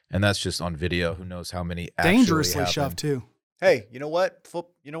 And that's just on video. Who knows how many actually dangerously happened. shoved too. Hey, you know what?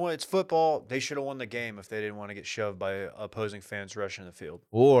 It's football. They should have won the game if they didn't want to get shoved by opposing fans rushing the field.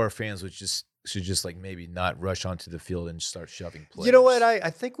 Or fans should just maybe not rush onto the field and start shoving players. You know what?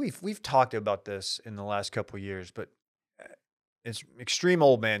 I think we've talked about this in the last couple of years, but it's extreme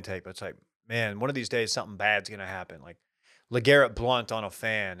old man tape. It's man, one of these days something bad's gonna happen. LeGarrette Blunt on a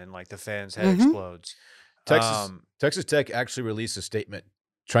fan, and the fan's head explodes. Texas Tech actually released a statement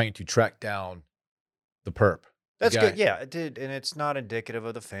trying to track down the perp. That's good. Yeah, it did, and it's not indicative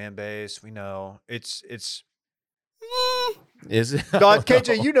of the fan base. We know it's. Is it? God,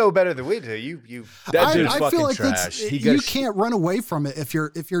 KJ, you know better than we do. You. That dude's I fucking feel like trash. you can't run away from it if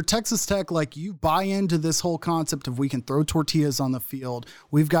you're Texas Tech. You buy into this whole concept of we can throw tortillas on the field.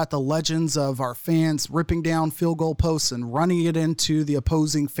 We've got the legends of our fans ripping down field goal posts and running it into the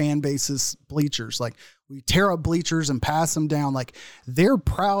opposing fan base's bleachers. We tear up bleachers and pass them down. They're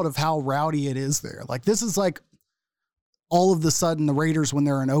proud of how rowdy it is there. This is all of the sudden the Raiders, when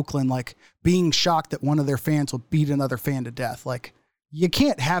they're in Oakland, being shocked that one of their fans will beat another fan to death. You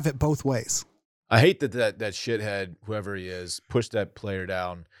can't have it both ways. I hate that shithead, whoever he is, pushed that player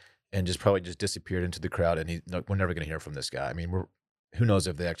down and probably disappeared into the crowd. And we're never going to hear from this guy. I mean, who knows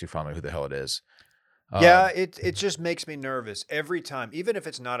if they actually found out who the hell it is. Yeah, it just makes me nervous every time, even if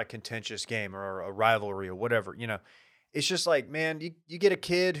it's not a contentious game or a rivalry or whatever. It's just man, you get a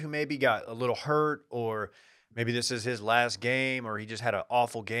kid who maybe got a little hurt, or maybe this is his last game, or he just had an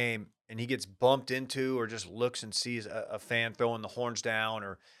awful game, and he gets bumped into or just looks and sees a fan throwing the horns down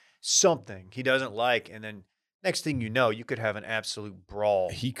or something he doesn't like, and then next thing you know, you could have an absolute brawl.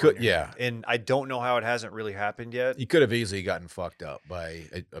 He could, on your yeah. hands. And I don't know how it hasn't really happened yet. He could have easily gotten fucked up by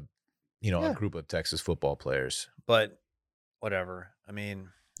a Yeah. group of Texas football players. But whatever. I mean,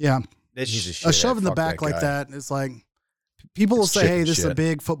 Yeah. it's He's a just A shithead. shove in the Fuck back that like guy. that is like, people will It's say, chicken hey, this is a shit.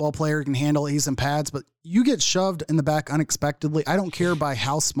 big football player, he can handle it, he's in pads, but you get shoved in the back unexpectedly. I don't care by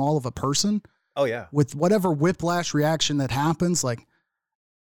how small of a person, oh yeah. with whatever whiplash reaction that happens, like,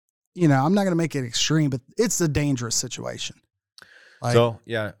 I'm not going to make it extreme, but it's a dangerous situation. Like, So,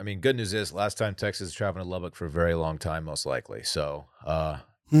 yeah, I mean, good news is last time Texas is traveling to Lubbock for a very long time, most likely. So,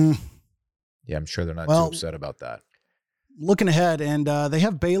 hmm. yeah, I'm sure they're not Well, too upset about that. Looking ahead, and they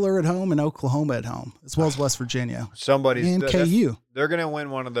have Baylor at home and Oklahoma at home, as well as West Virginia Somebody's and that's- KU. They're gonna win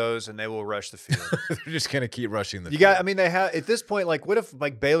one of those, and they will rush the field. They're just going to keep rushing the You field. got. I mean, they have at this point. Like, what if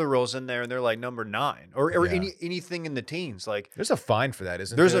like Baylor rolls in there and they're like number 9 or Yeah. anything in the teens? Like, There's a fine for that,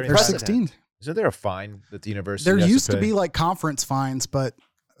 isn't There's there? a They're precedent. 16. Isn't there a fine that the university There has used to pay? be like conference fines, but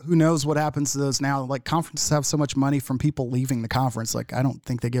who knows what happens to those now? Like conferences have so much money from people leaving the conference. Like I don't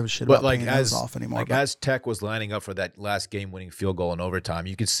think they give a shit But about like paying as those off anymore. like but as Tech was lining up for that last game-winning field goal in overtime,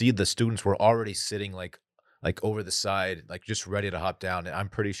 you could see the students were already sitting like over the side, like just ready to hop down. And I'm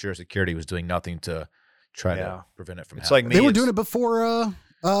pretty sure security was doing nothing to try Yeah. to prevent it from It's happening. like me. they were it's- doing it before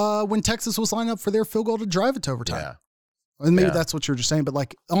when Texas was lining up for their field goal to drive it to overtime. Yeah. And maybe Yeah. that's what you're just saying. But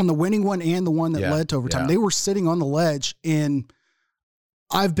like on the winning one and the one that Yeah. led to overtime, Yeah. they were sitting on the ledge. And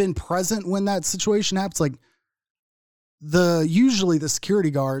I've been present when that situation happens. Like usually the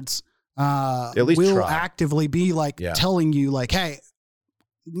security guards At least will try. actively be like Yeah. telling you like, hey,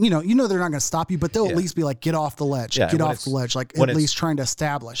 they're not going to stop you, but they'll Yeah. at least be like, get off the ledge, Yeah, get when off it's- the ledge. Like when at it's- least trying to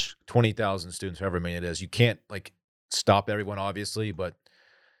establish. 20,000 students, however many it is. You can't like stop everyone, obviously, but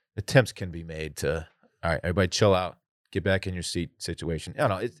attempts can be made to, all right, everybody chill out, get back in your seat situation. I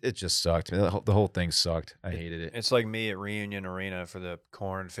don't know. It just sucked. I mean, the whole thing sucked. I hated it. It's like me at Reunion Arena for the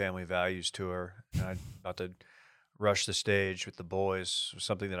Corn Family Values Tour. And I'm about to rush the stage with the boys,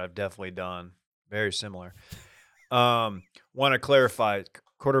 something that I've definitely done. Very similar. Want to clarify,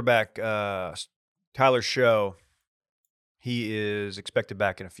 quarterback Tyler Show, he is expected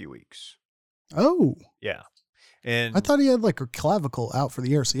back in a few weeks. Oh, Yeah. And I thought he had like a clavicle out for the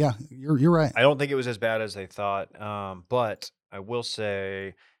year. So yeah, you're right. I don't think it was as bad as they thought. But I will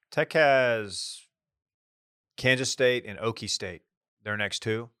say Tech has Kansas State and Okie State, their next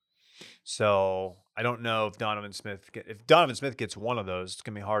two. So I don't know if Donovan Smith gets one of those, it's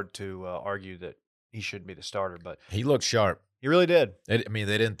going to be hard to argue that he shouldn't be the starter. But He looked sharp. he really did. I mean,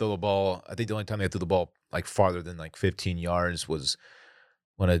 they didn't throw the ball. I think the only time they threw the ball like farther than like 15 yards was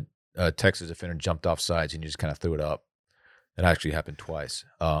when a Texas defender jumped off sides and you just kind of threw it up. It actually happened twice.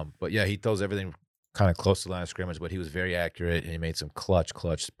 But yeah, he throws everything kind of close to the line of scrimmage, but he was very accurate and he made some clutch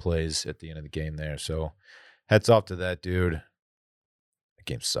plays at the end of the game there. So hats off to that dude. That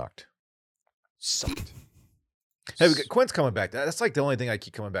game sucked. Hey, Quinn's coming back. That's like the only thing I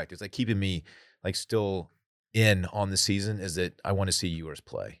keep coming back to. It's like keeping me like still in on the season is that I want to see Ewers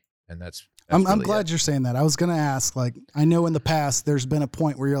play. And that's I'm really glad it. you're saying that. I was going to ask, like, I know in the past there's been a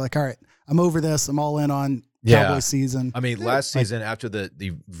point where you're like, all right, I'm over this. I'm all in on Yeah. Cowboy season. I mean, last season after the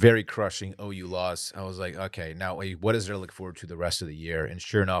very crushing OU loss, I was like, okay, now wait, what is there to look forward to the rest of the year? And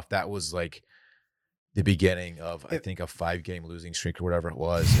sure enough, that was like the beginning of I think a 5-game losing streak or whatever it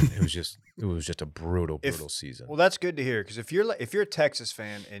was. And it was just a brutal season. Well, that's good to hear, because if you're a Texas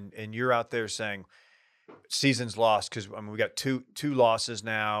fan and you're out there saying season's lost because I mean we got two losses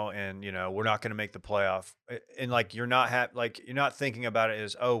now, and we're not going to make the playoff, and like you're not thinking about it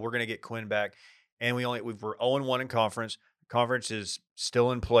as, oh, we're going to get Quinn back, and we're 0-1 in conference. Conference is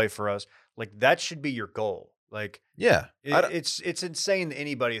still in play for us. Like that should be your goal. Like yeah, it's insane that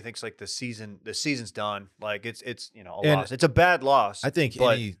anybody who thinks like the season's done. Like it's a And loss. It's a bad loss. I think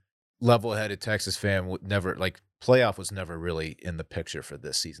but any level-headed Texas fan would never like playoff was never really in the picture for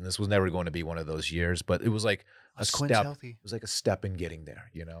this season. This was never going to be one of those years, but it was like a Quinn's step. healthy. It was like a step in getting there.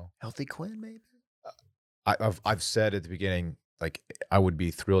 Healthy Quinn, maybe. I've said at the beginning, like I would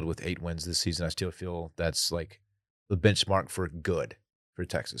be thrilled with 8 wins this season. I still feel that's like the benchmark for good for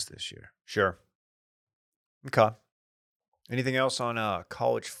Texas this year. Sure. Okay. Anything else on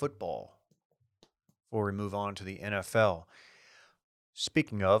college football before we move on to the NFL?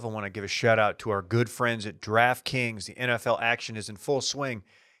 Speaking of, I want to give a shout out to our good friends at DraftKings. The NFL action is in full swing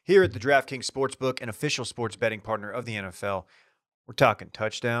here at the DraftKings Sportsbook, an official sports betting partner of the NFL. We're talking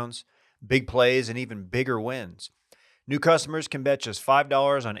touchdowns, big plays, and even bigger wins. New customers can bet just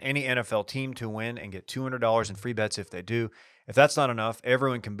 $5 on any NFL team to win and get $200 in free bets if they do. If that's not enough,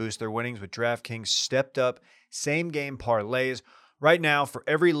 everyone can boost their winnings with DraftKings stepped up same game parlays. Right now, for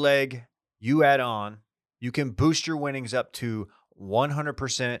every leg you add on, You can boost your winnings up to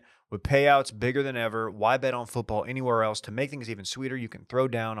 100% with payouts bigger than ever. Why bet on football anywhere else? To make things even sweeter, you can throw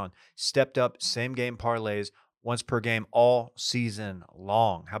down on stepped-up same-game parlays once per game all season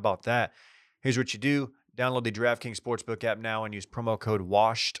long. How about that? Here's what you do. Download the DraftKings Sportsbook app now and use promo code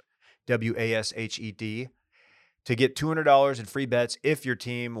WASHED, WASHED, to get $200 in free bets if your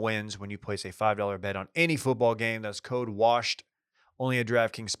team wins when you place a $5 bet on any football game. That's code WASHED. Only a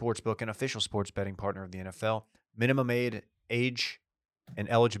DraftKings Sportsbook, an official sports betting partner of the NFL. Minimum age and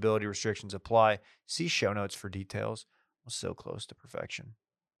eligibility restrictions apply. See show notes for details. We're so close to perfection.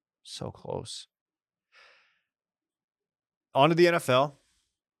 So close. On to the NFL.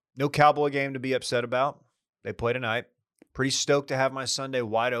 No Cowboy game to be upset about. They play tonight. Pretty stoked to have my Sunday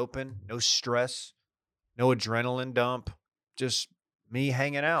wide open. No stress. No adrenaline dump. Just me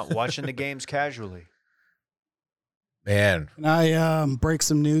hanging out, watching the games casually. Man. Can I break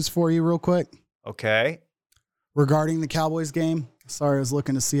some news for you real quick? Okay. Regarding the Cowboys game. Sorry, I was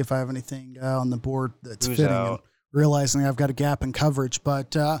looking to see if I have anything on the board that's Who's fitting. out? And realizing I've got a gap in coverage.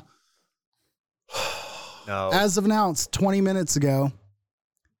 But No. as of announced 20 minutes ago,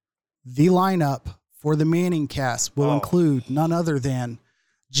 the lineup for the Manning cast will include none other than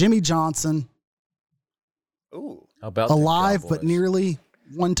Jimmy Johnson, Ooh. How about the alive but Cowboys? nearly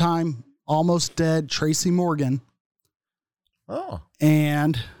one time almost dead Tracy Morgan, Oh.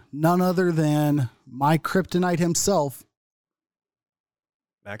 and none other than my kryptonite himself,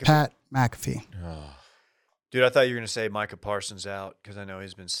 McAfee? Pat McAfee. Oh. Dude, I thought you were going to say Micah Parsons out because I know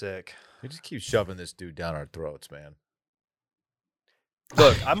he's been sick. We just keep shoving this dude down our throats, man.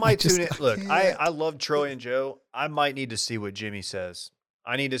 Look, I might just tune in. Look, can't. I love Troy and Joe. I might need to see what Jimmy says.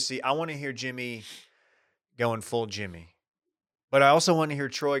 I want to hear Jimmy going full Jimmy. But I also want to hear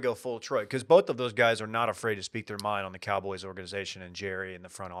Troy go full Troy because both of those guys are not afraid to speak their mind on the Cowboys organization and Jerry in the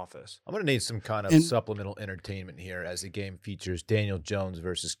front office. I'm going to need some kind of And- supplemental entertainment here as the game features Daniel Jones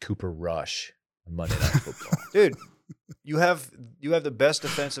versus Cooper Rush on Monday Night Football. Dude, you have the best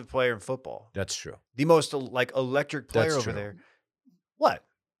defensive player in football. That's true. The most electric player That's over true. there. What?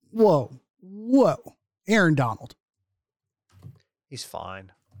 Whoa. Aaron Donald. He's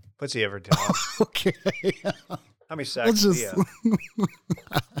fine. What's he ever done? Okay. How many sacks Let's does he just.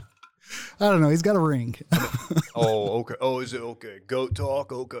 have? I don't know. He's got a ring. Oh, okay. Oh, is it okay? Goat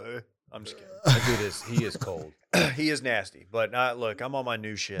talk? Okay. I'm just kidding. That dude he is cold. He is nasty. But look, I'm on my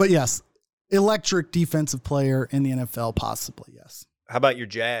new shit. But yes, electric defensive player in the NFL, possibly, yes. How about your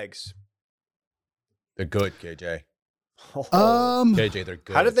Jags? They're good, KJ. KJ, they're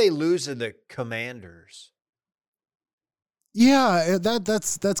good. How did they lose to the Commanders? Yeah,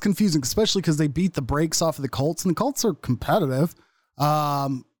 that's confusing, especially because they beat the brakes off of the Colts, and the Colts are competitive.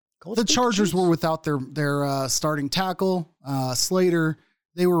 The Chargers were without their starting tackle, Slater.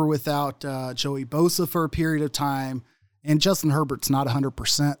 They were without Joey Bosa for a period of time, and Justin Herbert's not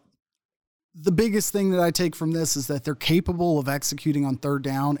 100%. The biggest thing that I take from this is that they're capable of executing on third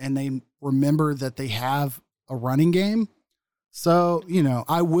down, and they remember that they have a running game. So,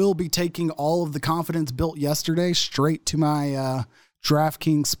 I will be taking all of the confidence built yesterday straight to my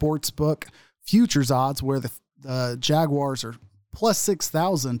DraftKings Sportsbook futures odds, where the Jaguars are plus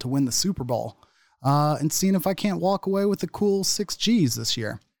 6,000 to win the Super Bowl, and seeing if I can't walk away with a cool 6 Gs this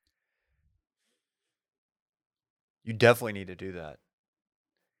year. You definitely need to do that.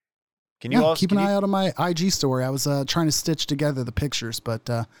 Can you also keep an eye out on my IG story? I was trying to stitch together the pictures, but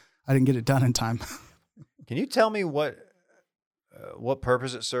I didn't get it done in time. Can you tell me what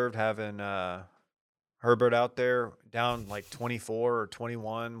purpose it served having Herbert out there down like 24 or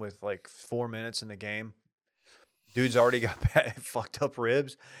 21 with like 4 minutes in the game? Dude's already got fucked up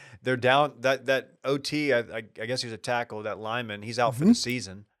ribs. They're down that OT. I guess he's a tackle. That lineman, he's out for the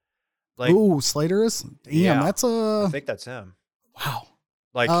season. Like, Ooh, Slater is? Damn, yeah, that's I think that's him. wow.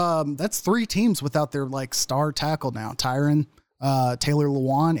 Like, That's 3 teams without their like star tackle now. Tyron, Taylor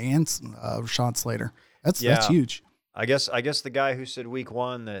Lewan, and Rashawn Slater. That's huge. I guess the guy who said week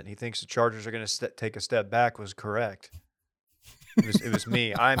 1 that he thinks the Chargers are going to take a step back was correct. It was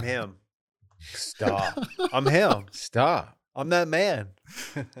me. I'm him. Stop. I'm him. Stop. I'm that man.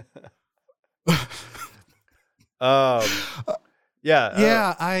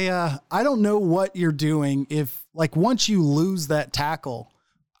 Yeah, I don't know what you're doing if like once you lose that tackle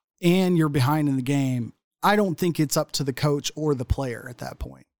and you're behind in the game, I don't think it's up to the coach or the player at that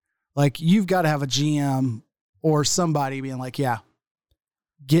point. Like you've got to have a GM or somebody being like, yeah,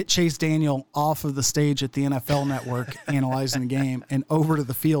 get Chase Daniel off of the stage at the NFL Network analyzing the game and over to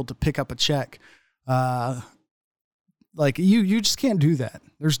the field to pick up a check. Like you just can't do that.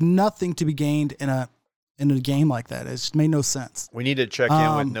 There's nothing to be gained in in a game like that. It just made no sense. We need to check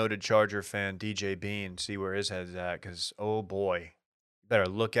in with noted Charger fan DJ Bean, see where his head's at, because, oh, boy, better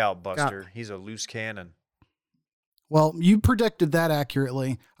look out, Buster. He's a loose cannon. Well, you predicted that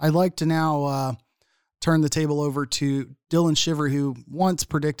accurately. I'd like to now turn the table over to Dylan Shiver, who once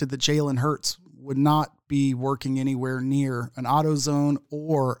predicted that Jalen Hurts would not be working anywhere near an AutoZone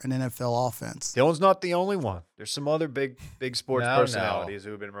or an NFL offense. Dylan's not the only one. There's some other big sports personalities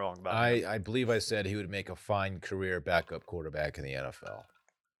who have been wrong about it. I believe I said he would make a fine career backup quarterback in the NFL.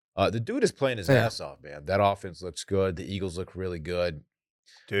 The dude is playing his ass off, man. That offense looks good. The Eagles look really good.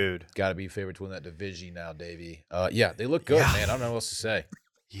 Dude. Got to be favored to win that division now, Davey. Yeah, they look good, man. I don't know what else to say.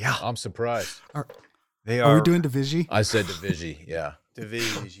 Yeah. I'm surprised. Are we doing division? I said division, yeah.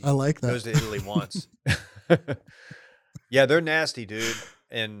 Division. I like that. Goes to Italy once. Yeah, they're nasty, dude.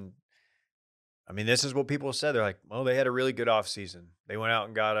 And, I mean, this is what people said. They're like, well, they had a really good offseason. They went out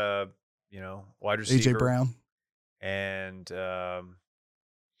and got a, wide receiver. A.J. Brown. And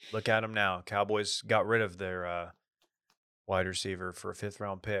look at them now. Cowboys got rid of their wide receiver for a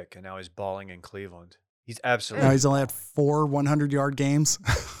 5th-round pick, and now he's balling in Cleveland. He's absolutely Now he's only had 4 100-yard games.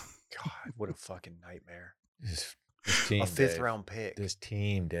 God, what a fucking nightmare. This team, a 5th-round pick. This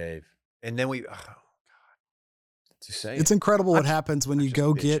team, Dave. And then we it's incredible what happens when you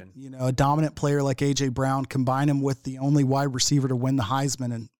go get, a dominant player like A.J. Brown, combine him with the only wide receiver to win the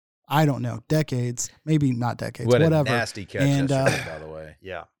Heisman in, I don't know, decades, maybe not decades, whatever. A nasty catch yesterday, by the way.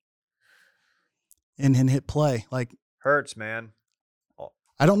 Yeah. And hit play. Like, Hurts, man.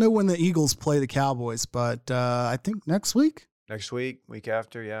 I don't know when the Eagles play the Cowboys, but I think next week. Next week, week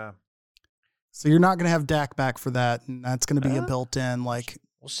after, yeah. So you're not going to have Dak back for that, and that's going to be a built-in, like,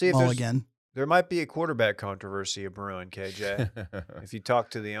 we'll see if mulligan. There might be a quarterback controversy of brewing, KJ. If you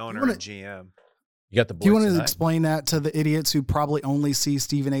talk to the owner and GM. You got the boys. Do you want to explain that to the idiots who probably only see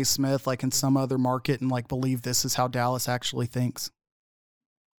Stephen A. Smith like in some other market and like believe this is how Dallas actually thinks?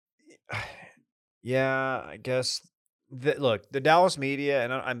 Yeah, I guess. Look, the Dallas media,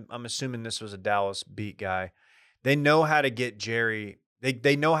 and I'm assuming this was a Dallas beat guy, they know how to get Jerry.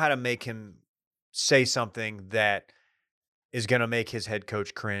 They know how to make him say something that is going to make his head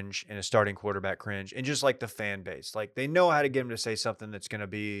coach cringe and his starting quarterback cringe, and just like the fan base. Like, they know how to get him to say something that's going to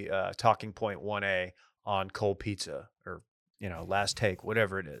be talking point 1A on cold pizza or, last take,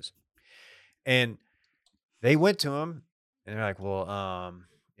 whatever it is. And they went to him, and they're like, well,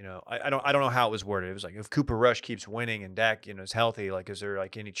 I don't know how it was worded. It was like, if Cooper Rush keeps winning and Dak, is healthy, like, is there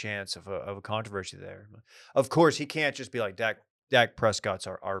like any chance of a controversy there? Of course, he can't just be like Dak Prescott's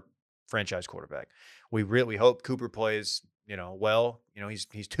our franchise quarterback. We hope Cooper plays, well. He's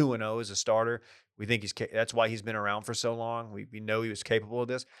 2-0 as a starter. We think that's why he's been around for so long. We know he was capable of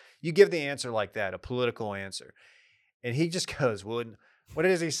this. You give the answer like that, a political answer, and he just goes, what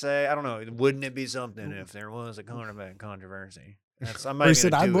does he say? I don't know. Wouldn't it be something if there was a quarterback controversy? He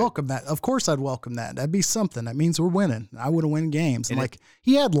said, I'd welcome that. Of course I'd welcome that. That'd be something. That means we're winning. I would have win games. And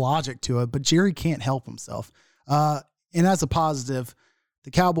he had logic to it, but Jerry can't help himself. And as a positive,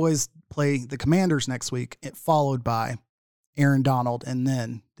 the Cowboys play the Commanders next week, followed by Aaron Donald and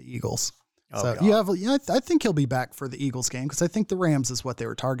then the Eagles. Oh, so I think he'll be back for the Eagles game because I think the Rams is what they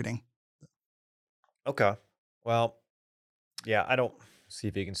were targeting. Okay. Well, yeah, I don't see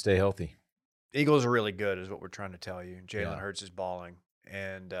if he can stay healthy. Eagles are really good is what we're trying to tell you. Jalen Hurts is balling.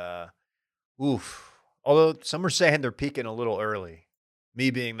 And, although some are saying they're peaking a little early. Me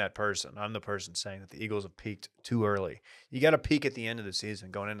being that person, I'm the person saying that the Eagles have peaked too early. You got to peak at the end of the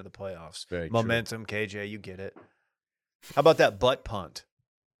season, going into the playoffs. Very Momentum, true. KJ, you get it. How about that butt punt?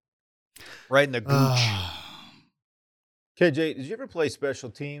 Right in the gooch. KJ, did you ever play special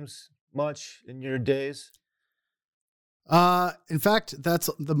teams much in your days? In fact, that's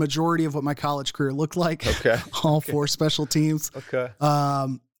the majority of what my college career looked like. Okay. All 4 special teams. Okay.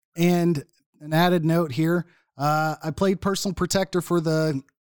 And an added note here, I played personal protector for the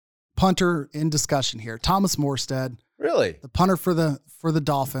punter in discussion here, Thomas Morstead. Really? The punter for the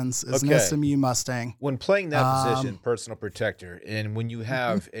Dolphins is an SMU Mustang. When playing that position, personal protector, and when you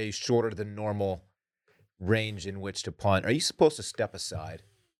have a shorter than normal range in which to punt, are you supposed to step aside?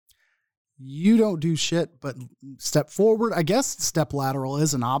 You don't do shit but step forward. I guess step lateral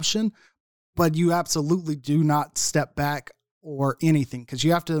is an option, but you absolutely do not step back or anything because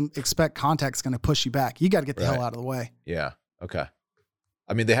you have to expect contact's going to push you back. You got to get the hell out of the way. Yeah. Okay.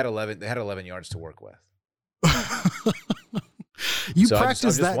 I mean, they had 11 yards to work with. You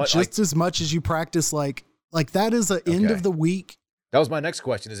practice that just as much as you practice like that is an end of the week. That was my next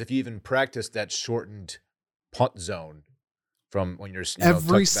question: is if you even practice that shortened punt zone from when you're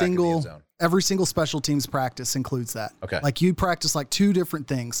every tucked back in the end single zone? special teams practice includes that. Okay. Like you practice like two different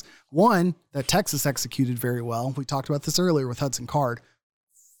things. One that Texas executed very well. We talked about this earlier with Hudson Card.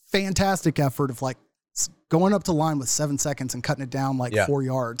 Fantastic effort of like going up to line with 7 seconds and cutting it down like 4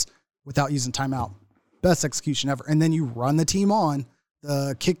 yards without using timeout. Best execution ever. And then you run the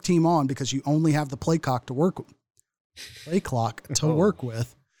kick team on because you only have the play clock to work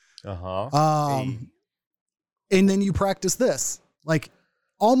with. Uh-huh. And then you practice this, like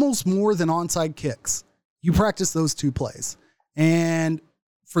almost more than onside kicks. You practice those two plays. And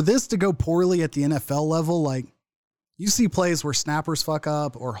for this to go poorly at the NFL level, like you see plays where snappers fuck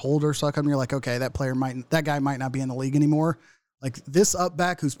up or holders fuck up and you're like, okay, that guy might not be in the league anymore. Like this up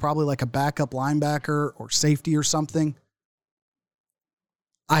back who's probably like a backup linebacker or safety or something.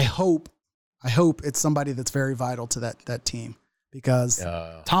 I hope it's somebody that's very vital to that team because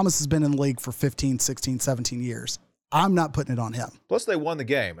Thomas has been in the league for 15, 16, 17 years. I'm not putting it on him. Plus, they won the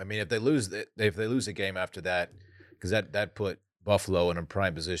game. I mean, if they lose the game after that, because that put Buffalo in a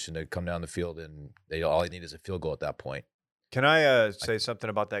prime position to come down the field, and all they need is a field goal at that point. Can I say something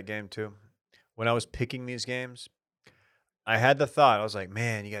about that game too? When I was picking these games, I had the thought. I was like,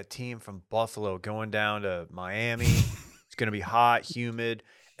 man, you got a team from Buffalo going down to Miami. It's going to be hot, humid.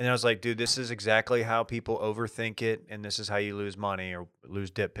 And I was like, dude, this is exactly how people overthink it, and this is how you lose money or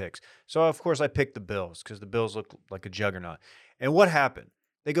lose dip picks. So, of course, I picked the Bills because the Bills look like a juggernaut. And what happened?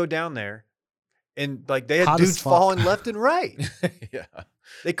 They go down there, and like they had Hot dudes as fuck. falling left and right. Yeah.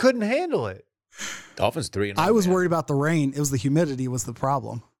 They couldn't handle it. Dolphins 3-0. I was worried about the rain. It was the humidity was the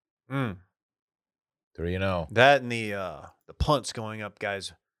problem. 3-0. That and the punts going up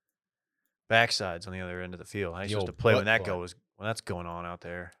guys' backsides on the other end of the field. I used to play when that's going on out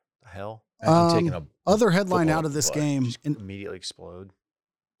there. The hell? Other headline out of this game. Just immediately explode.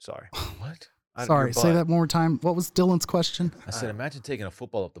 Sorry. What? Sorry, say that one more time. What was Dylan's question? I said, imagine taking a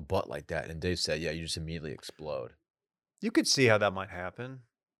football up the butt like that. And Dave said, yeah, you just immediately explode. You could see how that might happen.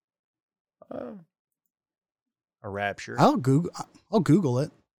 A rapture. I'll Google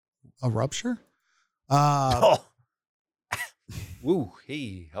it. A rupture? Woo,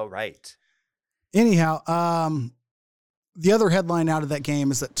 all right. Anyhow, the other headline out of that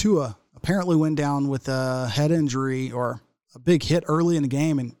game is that Tua apparently went down with a head injury or a big hit early in the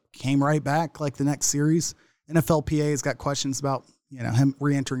game and came right back like the next series. NFLPA has got questions about, him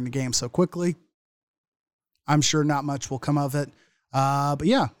re-entering the game so quickly. I'm sure not much will come of it. But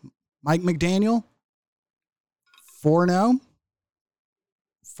yeah, Mike McDaniel, 4-0,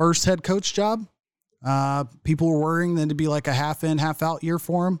 first head coach job. People were worrying that it'd be like a half in, half out year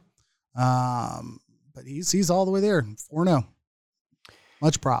for him. But he's all the way there, 4-0.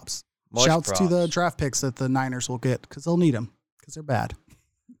 Much props. Shouts to the draft picks that the Niners will get because they'll need them because they're bad.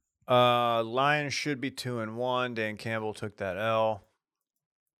 Lions should be 2-1. Dan Campbell took that L.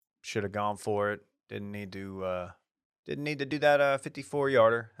 Should have gone for it. Didn't need to do that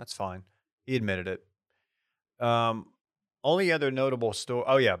 54-yarder. That's fine. He admitted it. Only other notable story.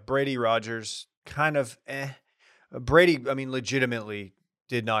 Oh yeah, Brady Rodgers kind of Brady, I mean, legitimately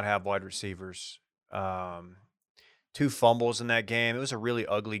did not have wide receivers. 2 fumbles in that game. It was a really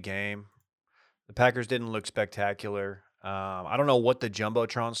ugly game. The Packers didn't look spectacular. I don't know what the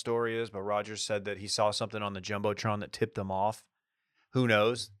Jumbotron story is, but Rodgers said that he saw something on the Jumbotron that tipped them off. Who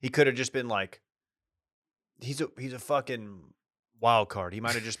knows? He could have just been like, he's a fucking wild card. He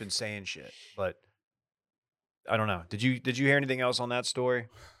might have just been saying shit, but I don't know. Did you hear anything else on that story?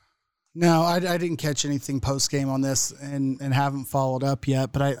 No, I didn't catch anything post game on this and haven't followed up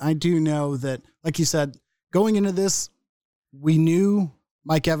yet. But I do know that, like you said, going into this, we knew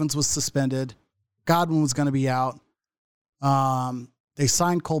Mike Evans was suspended. Godwin was going to be out. They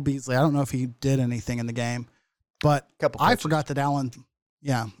signed Cole Beasley. I don't know if he did anything in the game, but I forgot that Allen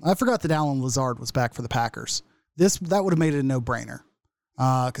Lazard was back for the Packers. That would have made it a no-brainer.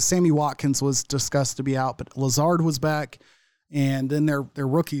 Because Sammy Watkins was discussed to be out, but Lazard was back. And then their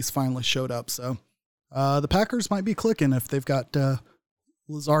rookies finally showed up. So the Packers might be clicking if they've got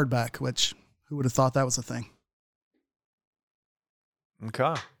Lazard back, which who would have thought that was a thing?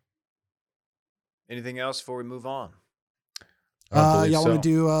 Okay. Anything else before we move on? Y'all want to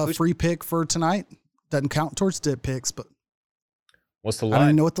do a free pick for tonight? Doesn't count towards dip picks, but what's the line? I don't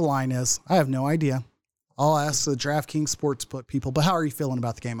even know what the line is. I have no idea. I'll ask the DraftKings Sportsbook people, but how are you feeling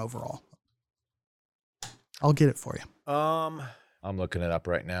about the game overall? I'll get it for you. I'm looking it up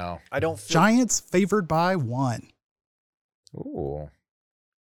right now. I don't feel Giants favored by 1. Ooh.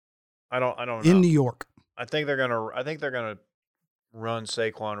 I don't know. In New York. I think they're gonna run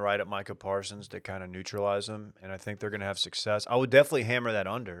Saquon right at Micah Parsons to kind of neutralize him, and I think they're gonna have success. I would definitely hammer that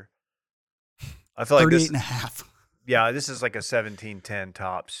under. I feel like 38.5. Yeah, this is like a 17-10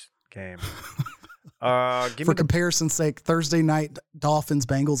 tops game. For comparison's sake, Thursday night Dolphins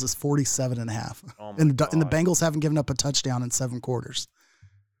Bengals is 47.5. Oh my and the God. Bengals haven't given up a touchdown in 7 quarters.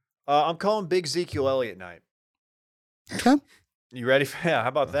 I'm calling Big Ezekiel Elliott night. Okay. You ready for How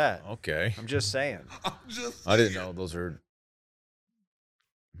about that? Okay. I'm just saying. I didn't know those are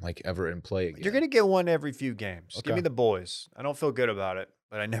like ever in play again. You're gonna get one every few games. Give Okay. me the boys. I don't feel good about it,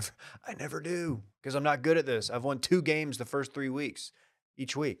 but I never do because I'm not good at this. I've won 2 games the first 3 weeks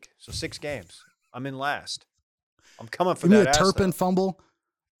each week, so 6 games. I'm in last. I'm coming for Give me that a ass, Turpin though. fumble.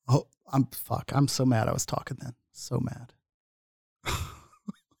 Oh, I'm so mad I was talking then. So mad.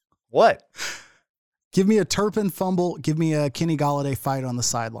 What? Give me a Turpin fumble. Give me a Kenny Golladay fight on the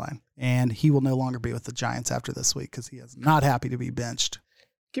sideline. And he will no longer be with the Giants after this week because he is not happy to be benched.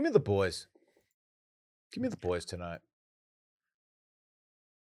 Give me the boys. Give me the boys tonight.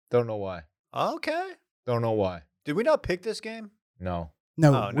 Don't know why. Okay. Don't know why. Did we not pick this game? No.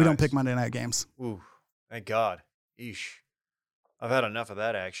 No, Oh, we don't nice. pick Monday night games. Ooh, thank God. Eesh. I've had enough of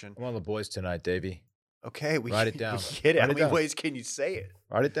that action. I'm on the boys tonight, Davey. Okay, we Write it down. We get it. Write How it many down. ways can you say it?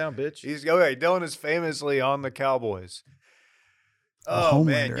 Write it down, bitch. He's okay. Dylan is famously on the Cowboys. A Oh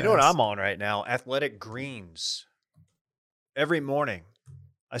man, Homelander you know what ass. I'm on right now? Athletic Greens. Every morning,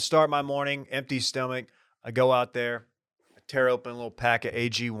 I start my morning empty stomach. I go out there, I tear open a little pack of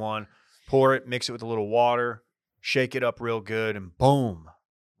AG1, pour it, mix it with a little water, shake it up real good, and boom,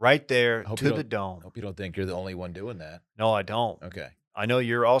 right there I hope to you the don't- dome. I hope you don't think you're the only one doing that. No, I don't. Okay. I know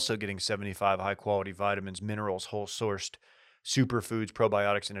you're also getting 75 high-quality vitamins, minerals, whole-sourced superfoods,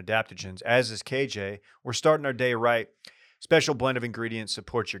 probiotics, and adaptogens, as is KJ. We're starting our day right. Special blend of ingredients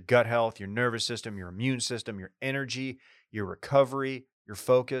supports your gut health, your nervous system, your immune system, your energy, your recovery, your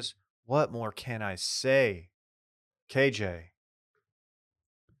focus. What more can I say? KJ,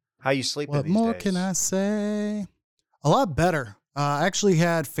 how you sleeping What these more days? can I say? A lot better. I actually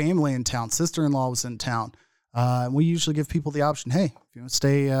had family in town. Sister-in-law was in town. We usually give people the option, hey, if you want to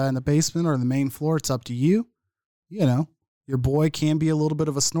stay in the basement or the main floor, it's up to you. You know, your boy can be a little bit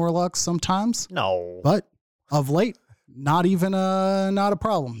of a Snorlax sometimes, No. but of late, not a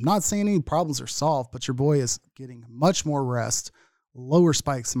problem. Not saying any problems are solved, but your boy is getting much more rest, lower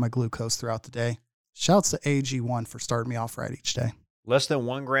spikes in my glucose throughout the day. Shouts to AG1 for starting me off right each day. Less than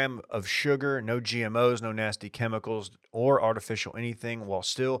 1 gram of sugar, no GMOs, no nasty chemicals or artificial anything while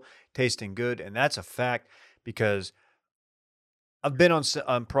still tasting good. And that's a fact because I've been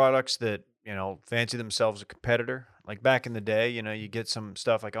on products that, fancy themselves a competitor. Like back in the day, you get some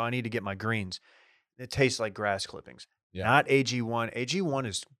stuff like, oh, I need to get my greens. It tastes like grass clippings. Yeah. Not AG1.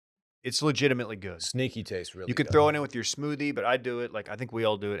 AG1 it's legitimately good. Sneaky taste, really. You could good. throw it in with your smoothie, but I do it like I think we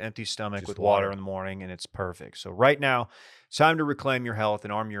all do it, empty stomach Just with water water. in the morning, and it's perfect. So right now, it's time to reclaim your health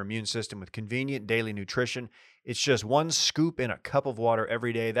and arm your immune system with convenient daily nutrition. It's just 1 scoop in a cup of water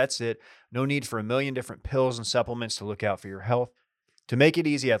every day. That's it. No need for a million different pills and supplements to look out for your health. To make it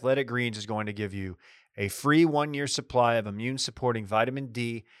easy, Athletic Greens is going to give you a free 1-year supply of immune-supporting vitamin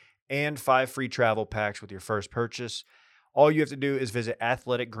D and 5 free travel packs with your first purchase. All you have to do is visit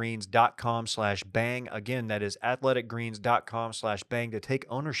athleticgreens.com/bang. Again, that is athleticgreens.com/bang to take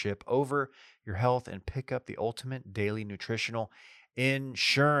ownership over your health and pick up the ultimate daily nutritional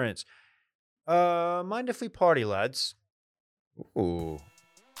insurance. Mind if we party, lads? Ooh,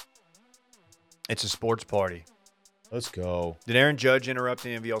 It's a sports party. let's go. Did Aaron Judge interrupt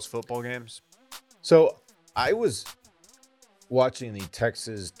any of y'all's football games? So I was watching the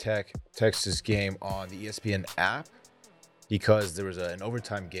Texas game on the ESPN app because there was an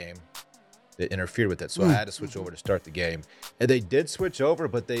overtime game that interfered with it. So I had to switch over to start the game. And they did switch over,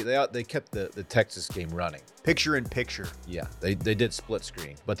 but they kept the Texas game running. Picture in picture. Yeah, they did split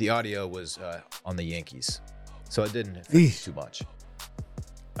screen, but the audio was on the Yankees. So it didn't affect too much.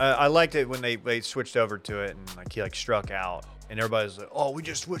 I liked it when they switched over to it and he struck out. And everybody's like, oh, we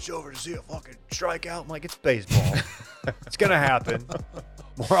just switched over to see a fucking strikeout. I'm like, it's baseball. It's going to happen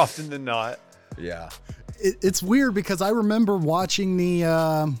more often than not. Yeah. It's weird because I remember watching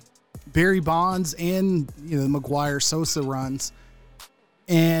the Barry Bonds and the McGuire Sosa runs,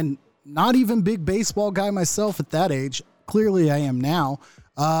 and not even big baseball guy myself at that age. Clearly I am now.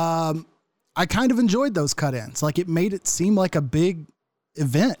 I kind of enjoyed those cut-ins. Like it made it seem like a big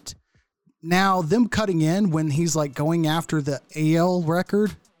event. Now them cutting in when he's going after the AL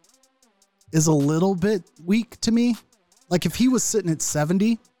record is a little bit weak to me. Like if he was sitting at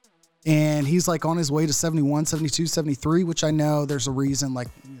 70 and he's on his way to 71, 72, 73, which I know there's a reason,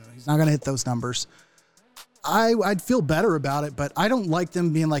 he's not going to hit those numbers. I'd feel better about it, but I don't like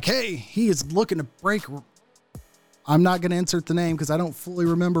them being like, hey, he is looking to break. I'm not going to insert the name because I don't fully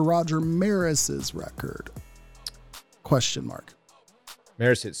remember Roger Maris's record. Question mark.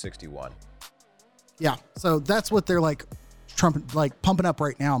 Maris hit 61. Yeah. So that's what they're like pumping up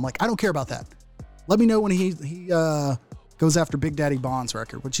right now. I'm like, I don't care about that. Let me know when he goes after Big Daddy Bond's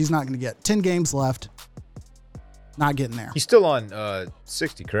record, which he's not going to get. 10 games left. Not getting there. He's still on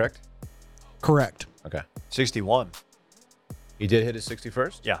 60, correct? Correct. Okay. 61. He did hit his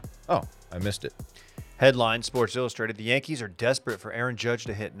 61st? Yeah. Oh, I missed it. Headline, Sports Illustrated, the Yankees are desperate for Aaron Judge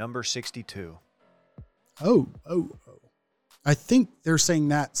to hit number 62. Oh. I think they're saying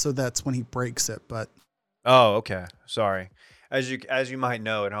that, so that's when he breaks it, but. Oh, okay. Sorry. As you might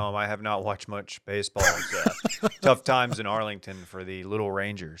know at home, I have not watched much baseball. It's, tough times in Arlington for the Little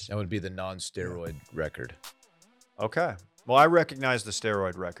Rangers. That would be the non-steroid record. Okay. Well, I recognize the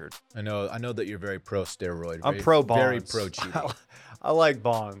steroid record. I know that you're very pro-steroid. I'm pro Bonds. Very pro-cheating. I like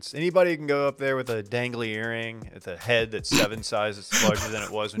Bonds. Anybody can go up there with a dangly earring at the head that's 7 sizes larger than it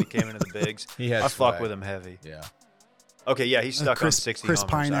was when he came into the bigs. I fuck with him heavy. Yeah. Okay, yeah, he's stuck on 60 Chris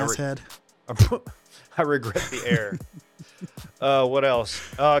homers. Pine-ass head. I regret the error. What else?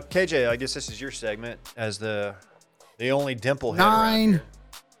 KJ, I guess this is your segment as the only dimple head around 9 here.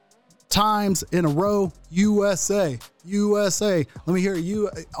 times in a row, USA. Let me hear you.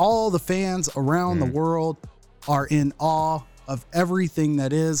 All the fans around the world are in awe of everything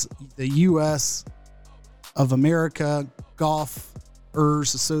that is the U.S. of America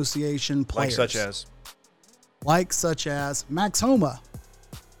Golfers Association players. Like such as Max Homa.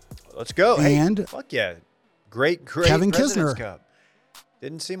 Let's go. And hey, fuck yeah. Great Kevin President's Kisner. Cup.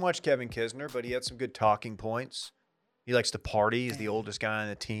 Didn't see much Kevin Kisner, but he had some good talking points. He likes to party. He's the oldest guy on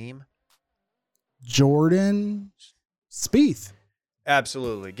the team. Jordan Spieth.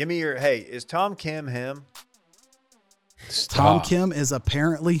 Absolutely. Give me your, hey, is Tom Kim him? Tom Kim is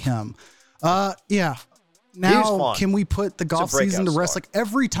apparently him. Yeah. Now, can we put the golf season to rest? star. Like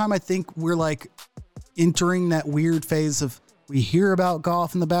every time I think we're like entering that weird phase of we hear about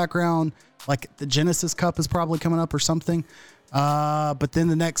golf in the background, like the Genesis Cup is probably coming up or something. But then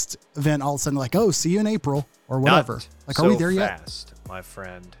the next event, all of a sudden, like, oh, see you in April or whatever. Not like, so are we there fast, yet? My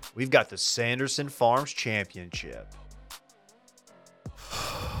friend. We've got the Sanderson Farms Championship.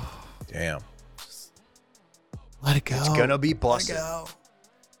 Damn. Let it go. It's gonna be busted.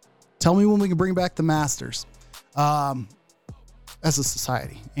 Tell me when we can bring back the Masters, as a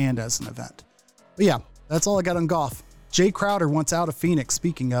society and as an event. But yeah, that's all I got on golf. Jay Crowder wants out of Phoenix.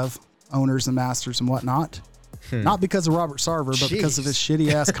 Speaking of owners and masters and whatnot, not because of Robert Sarver, but because of his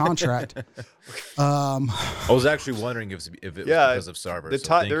shitty ass contract. I was actually wondering if it was because of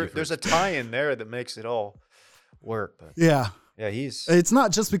Sarver. There's a tie in there that makes it all work. But yeah, it's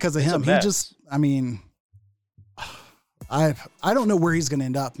not just because of him. I don't know where he's going to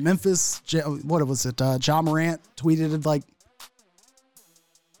end up. Memphis, what was it? Ja Morant tweeted it like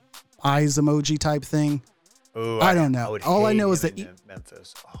eyes emoji type thing. Ooh, I don't know. All I know is that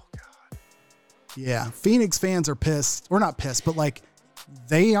Memphis. Oh God. Yeah, Phoenix fans are pissed, or not pissed, but like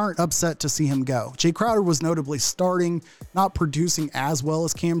they aren't upset to see him go. Jay Crowder was notably starting, not producing as well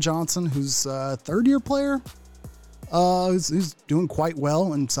as Cam Johnson, who's a third-year player. Who's doing quite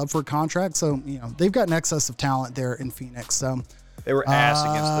well and sub for a contract. So, they've got an excess of talent there in Phoenix. So they were ass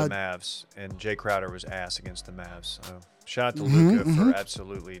against the Mavs, and Jay Crowder was ass against the Mavs. So shout out to Luka for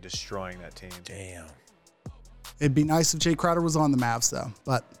absolutely destroying that team. Damn. It'd be nice if Jay Crowder was on the Mavs, though.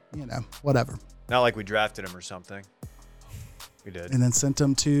 But, whatever. Not like we drafted him or something. We did. And then sent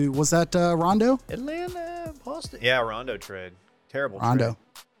him to, was that Rondo? Atlanta, Boston. Yeah, Rondo trade. Terrible Rondo.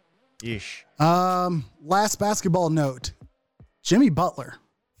 trade. Yeesh. Last basketball note. Jimmy Butler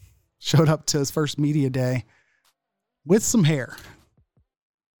showed up to his first media day with some hair.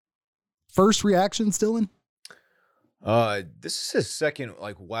 First reactions, Dylan? This is his second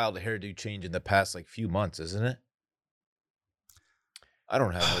wild hairdo change in the past few months, isn't it? I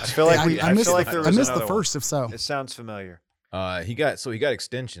don't have much. I feel like I missed the one. first, if so. It sounds familiar. He got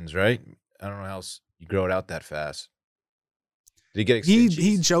extensions, right? I don't know how else you grow it out that fast. Did he get extensions?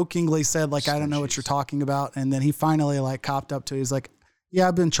 He jokingly said, I don't know what you're talking about. And then he finally copped up to it. He's like, yeah,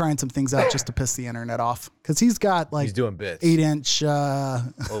 I've been trying some things out just to piss the internet off. Cause he's got he's doing bits. 8-inch,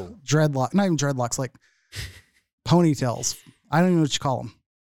 dreadlock, not even dreadlocks, ponytails. I don't even know what you call them.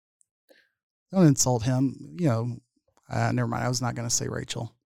 Don't insult him. Never mind. I was not going to say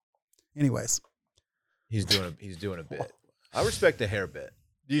Rachel. Anyways. He's doing a bit. I respect the hair bit.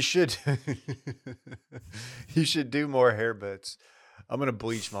 You should. You should do more hair bits. I'm gonna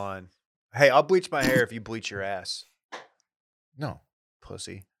bleach mine. Hey, I'll bleach my hair if you bleach your ass. No,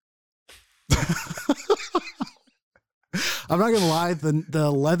 pussy. I'm not gonna lie.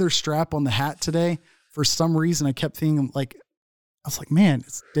 The leather strap on the hat today, for some reason, I kept thinking I was like, man,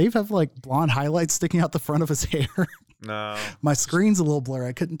 does Dave have blonde highlights sticking out the front of his hair? No. My screen's a little blurry.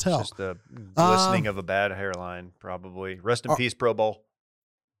 I couldn't tell. Just the glistening of a bad hairline, probably. Rest in peace, Pro Bowl.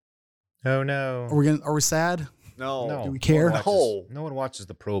 Oh no. Are we sad? No. Do we care? No one watches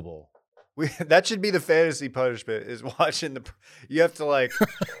the Pro Bowl. That should be the fantasy punishment, is watching you have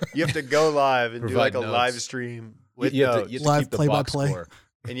to go live and Provide do like a notes. live stream with You have notes. to Live keep the play-by-play. box score.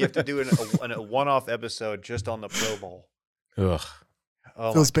 And you have to do a one-off episode just on the Pro Bowl. Ugh. Oh,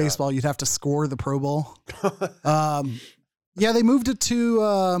 If it was my God. baseball, you'd have to score the Pro Bowl. Yeah, they moved it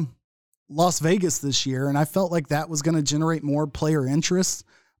to Las Vegas this year, and I felt like that was going to generate more player interest.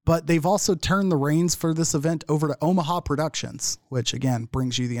 But they've also turned the reins for this event over to Omaha Productions, which, again,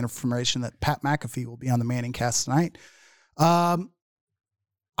 brings you the information that Pat McAfee will be on the Manning Cast tonight.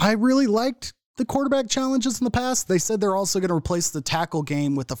 I really liked the quarterback challenges in the past. They said they're also going to replace the tackle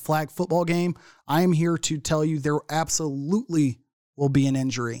game with the flag football game. I am here to tell you there absolutely will be an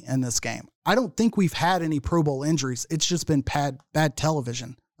injury in this game. I don't think we've had any Pro Bowl injuries. It's just been bad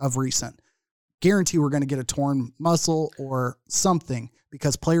television of recent. Guarantee we're going to get a torn muscle or something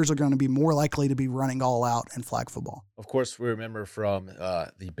because players are going to be more likely to be running all out in flag football. Of course, we remember from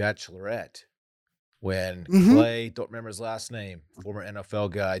The Bachelorette when Mhm. Clay, don't remember his last name, former NFL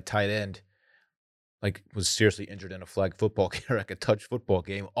guy, tight end, like was seriously injured in a flag football game, like a touch football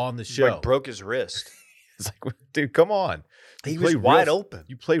game on the show. Like broke his wrist. It's like, dude, come on. He You was play wide real- open.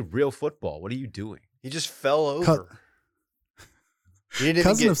 You play real football. What are you doing? He just fell over. He didn't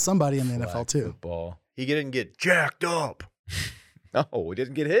Cousin get, of somebody in the NFL Flag too. Football. he didn't get jacked up. No, we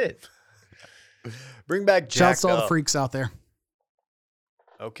didn't get hit. Bring back jacked Shouts to all the up. freaks out there.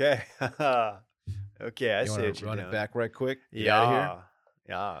 Okay. Okay, I You see want what to you're run doing. it back right quick? Get out of here?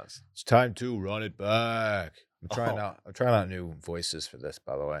 Yeah. It's time to run it back. I'm trying out new voices for this,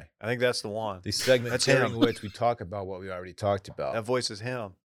 by the way. I think that's the one. These segments That's during him. which we talk about what we already talked That about. voice is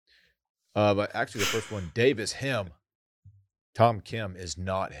him. But actually, the first one, Dave is him. Tom Kim is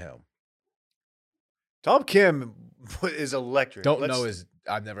not him. Tom Kim is electric.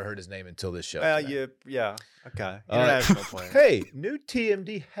 I've never heard his name until this show. Well, today. yeah. Okay. International player. Hey, new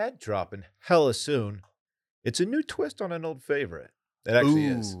TMD head dropping hella soon. It's a new twist on an old favorite. It actually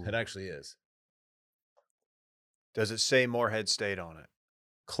is. Ooh. It actually is. Does it say Moorhead State on it?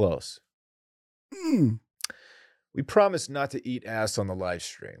 Close. Mm. We promise not to eat ass on the live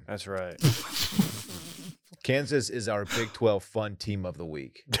stream. That's right. Kansas is our Big 12 fun team of the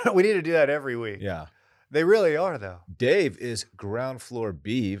week. We need to do that every week. Yeah. They really are, though. Dave is ground floor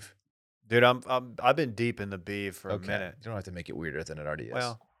beef. Dude, I've been deep in the beef for a minute. You don't have to make it weirder than it already is.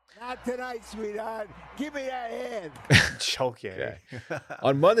 Well, Not tonight, sweetheart. Give me that hand. okay.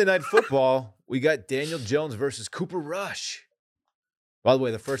 On Monday Night Football, we got Daniel Jones versus Cooper Rush. By the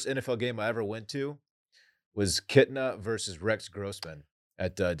way, the first NFL game I ever went to was Kitna versus Rex Grossman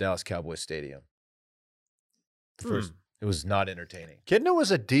at Dallas Cowboys Stadium. The first, it was not entertaining. Kidna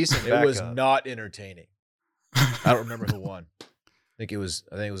was a decent It backup. was not entertaining. I don't remember who won. I think it was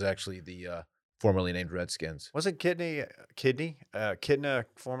actually the formerly named Redskins. Wasn't Kitna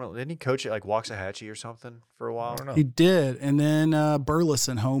formerly, didn't he coach at like Waxahachie or something for a while? I don't know. He did. And then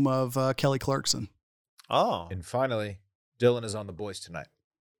Burleson, home of Kelly Clarkson. Oh. And finally, Dylan is on the boys tonight.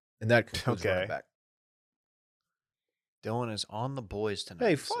 And that concludes Okay. Running Back. Dylan is on the boys tonight.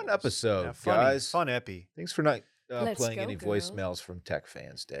 Hey, fun So- episode, yeah, funny, guys. Fun epi. Thanks for not Let's playing go, any girls. voicemails from tech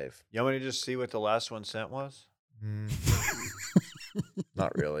fans, Dave. You want me to just see what the last one sent was?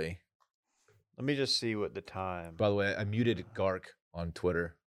 Not really. Let me just see what the time. By the way, I muted Gark on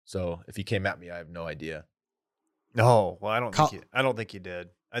Twitter. So if he came at me, I have no idea. No, well, I don't Col- think he did.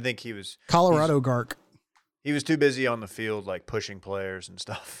 I think he was Colorado Gark. he was too busy on the field like pushing players and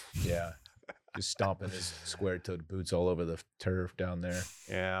stuff. Yeah. Just stomping his square-toed boots all over the turf down there.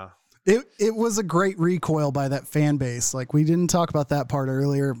 Yeah. It was a great recoil by that fan base. Like, we didn't talk about that part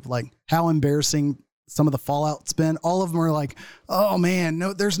earlier, like how embarrassing some of the fallout's been. All of them are like, oh man,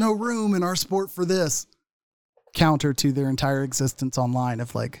 no, there's no room in our sport for this. Counter to their entire existence online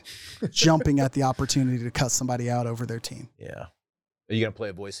of like jumping at the opportunity to cut somebody out over their team. Yeah. Are you going to play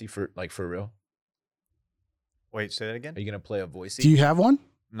a Boise for real? Wait, say that again? Are you going to play a Boise? Do you have one?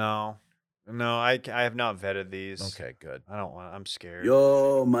 No. No, I have not vetted these. Okay, good. I don't want I'm scared.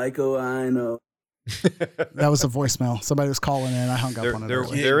 Yo, Michael, I know. That was a voicemail. Somebody was calling in. I hung up on it.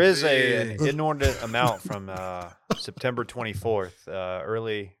 earlier. There is an inordinate amount from September 24th,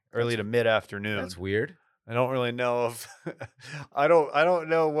 early to mid afternoon. That's weird. I don't really know if I don't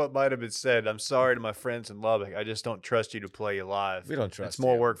know what might have been said. I'm sorry to my friends in Lubbock. I just don't trust you to play you live. We don't trust It's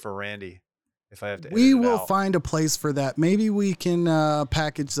more you. work for Randy if I have to. We edit it will out. find a place for that. Maybe we can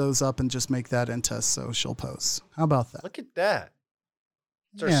package those up and just make that into social posts. How about that? Look at that.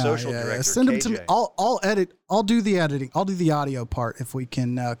 It's our social director, Send them KJ. to me. I'll edit. I'll do the editing. I'll do the audio part if we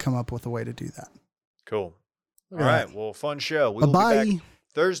can come up with a way to do that. Cool. All All right. right. Well, fun show. We will be Bye. back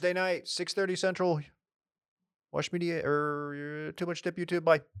Thursday night, 6:30 Central. Wash Media or Too Much Dip YouTube.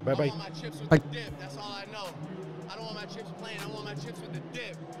 Bye. Bye bye. I want my chips with Bye. the dip. That's all I know. I don't want my chips plain. I want my chips with the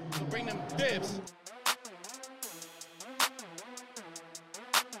dip. So bring them dips.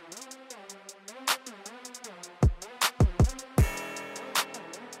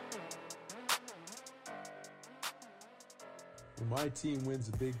 When my team wins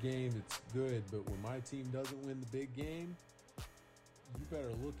a big game, it's good. But when my team doesn't win the big game, you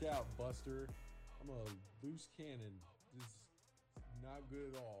better look out, Buster. I'm a loose cannon. This is not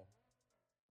good at all.